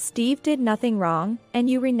 Steve did nothing wrong, and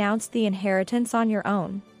you renounced the inheritance on your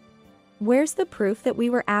own. Where's the proof that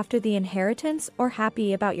we were after the inheritance or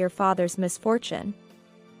happy about your father's misfortune?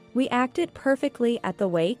 We acted perfectly at the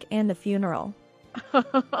wake and the funeral.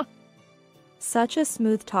 Such a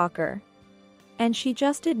smooth talker. And she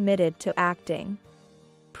just admitted to acting.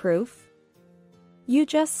 Proof? You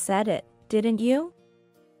just said it, didn't you?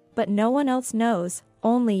 But no one else knows,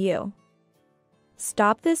 only you.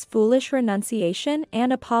 Stop this foolish renunciation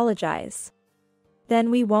and apologize.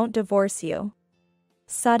 Then we won't divorce you.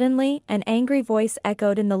 Suddenly, an angry voice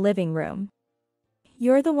echoed in the living room.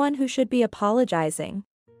 You're the one who should be apologizing.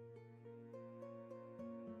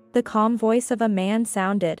 The calm voice of a man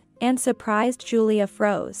sounded, and surprised Julia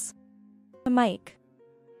froze. Mike.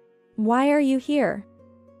 Why are you here?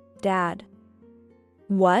 Dad.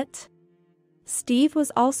 What? Steve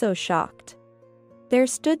was also shocked. There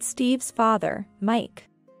stood Steve's father, Mike.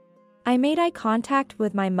 I made eye contact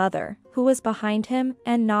with my mother, who was behind him,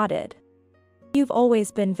 and nodded. You've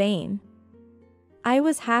always been vain. I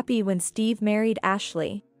was happy when Steve married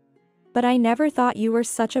Ashley. But I never thought you were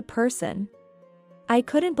such a person. I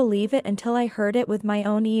couldn't believe it until I heard it with my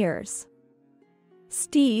own ears.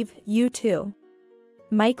 Steve, you too.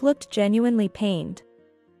 Mike looked genuinely pained.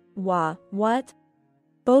 What?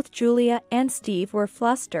 Both Julia and Steve were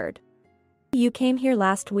flustered. You came here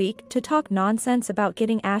last week to talk nonsense about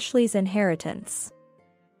getting Ashley's inheritance.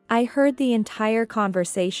 I heard the entire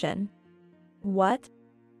conversation. What?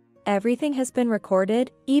 Everything has been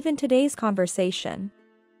recorded, even today's conversation.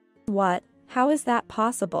 What? How is that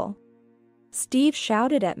possible? Steve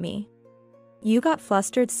shouted at me. You got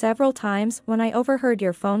flustered several times when I overheard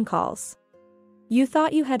your phone calls. You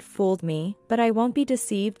thought you had fooled me, but I won't be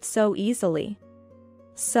deceived so easily.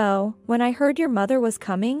 So, when I heard your mother was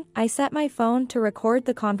coming, I set my phone to record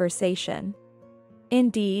the conversation.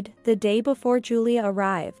 Indeed, the day before Julia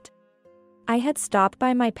arrived. I had stopped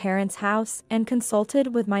by my parents' house and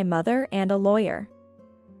consulted with my mother and a lawyer.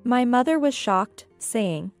 My mother was shocked,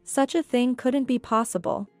 saying, such a thing couldn't be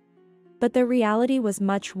possible. But the reality was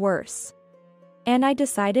much worse. And I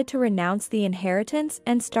decided to renounce the inheritance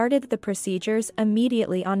and started the procedures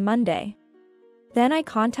immediately on Monday. Then I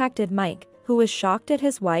contacted Mike, who was shocked at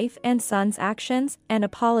his wife and son's actions and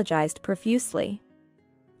apologized profusely.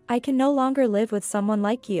 I can no longer live with someone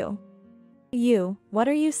like you. You, what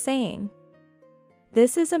are you saying?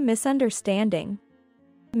 This is a misunderstanding.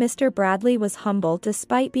 Mr. Bradley was humble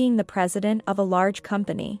despite being the president of a large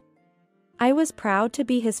company. I was proud to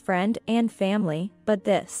be his friend and family, but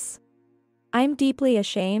this. I'm deeply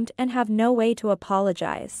ashamed and have no way to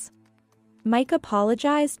apologize. Mike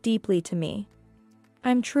apologized deeply to me.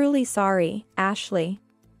 I'm truly sorry, Ashley.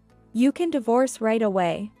 You can divorce right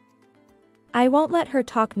away. I won't let her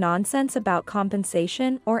talk nonsense about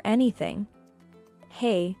compensation or anything.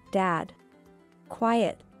 Hey, Dad.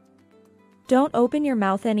 Quiet. Don't open your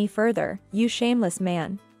mouth any further, you shameless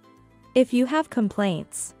man. If you have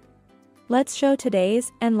complaints, let's show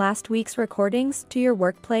today's and last week's recordings to your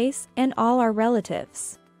workplace and all our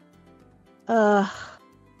relatives.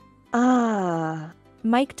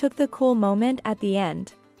 Mike took the cool moment at the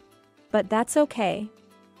end. But that's okay.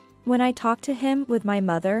 When I talked to him with my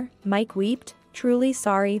mother, Mike wept, truly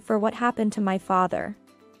sorry for what happened to my father.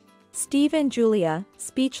 Steve and Julia,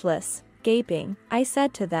 speechless, gaping, I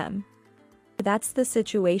said to them, "That's the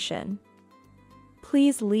situation.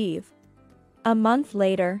 Please leave." A month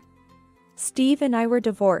later, Steve and I were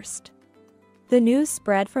divorced. The news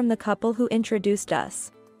spread from the couple who introduced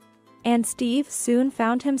us, and Steve soon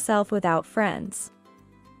found himself without friends.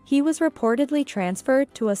 He was reportedly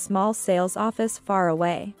transferred to a small sales office far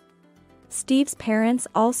away. Steve's parents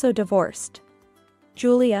also divorced.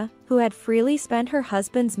 Julia, who had freely spent her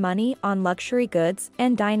husband's money on luxury goods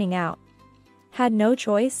and dining out, had no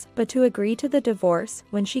choice but to agree to the divorce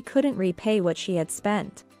when she couldn't repay what she had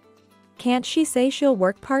spent. Can't she say she'll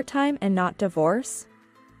work part-time and not divorce?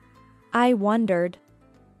 I wondered.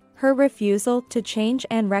 Her refusal to change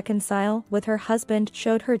and reconcile with her husband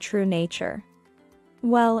showed her true nature.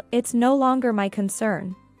 Well, it's no longer my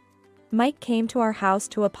concern. Mike came to our house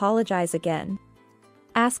to apologize again,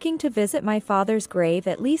 asking to visit my father's grave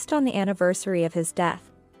at least on the anniversary of his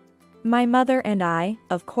death. My mother and I,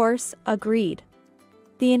 of course, agreed.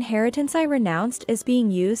 The inheritance I renounced is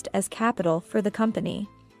being used as capital for the company.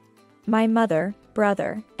 My mother,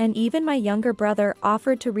 brother, and even my younger brother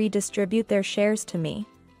offered to redistribute their shares to me.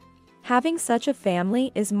 Having such a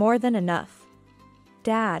family is more than enough.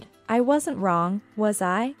 Dad, I wasn't wrong, was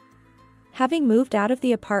I? Having moved out of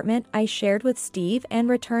the apartment I shared with Steve and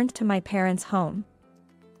returned to my parents' home,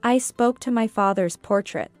 I spoke to my father's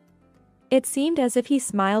portrait. It seemed as if he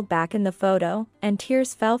smiled back in the photo, and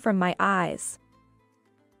tears fell from my eyes.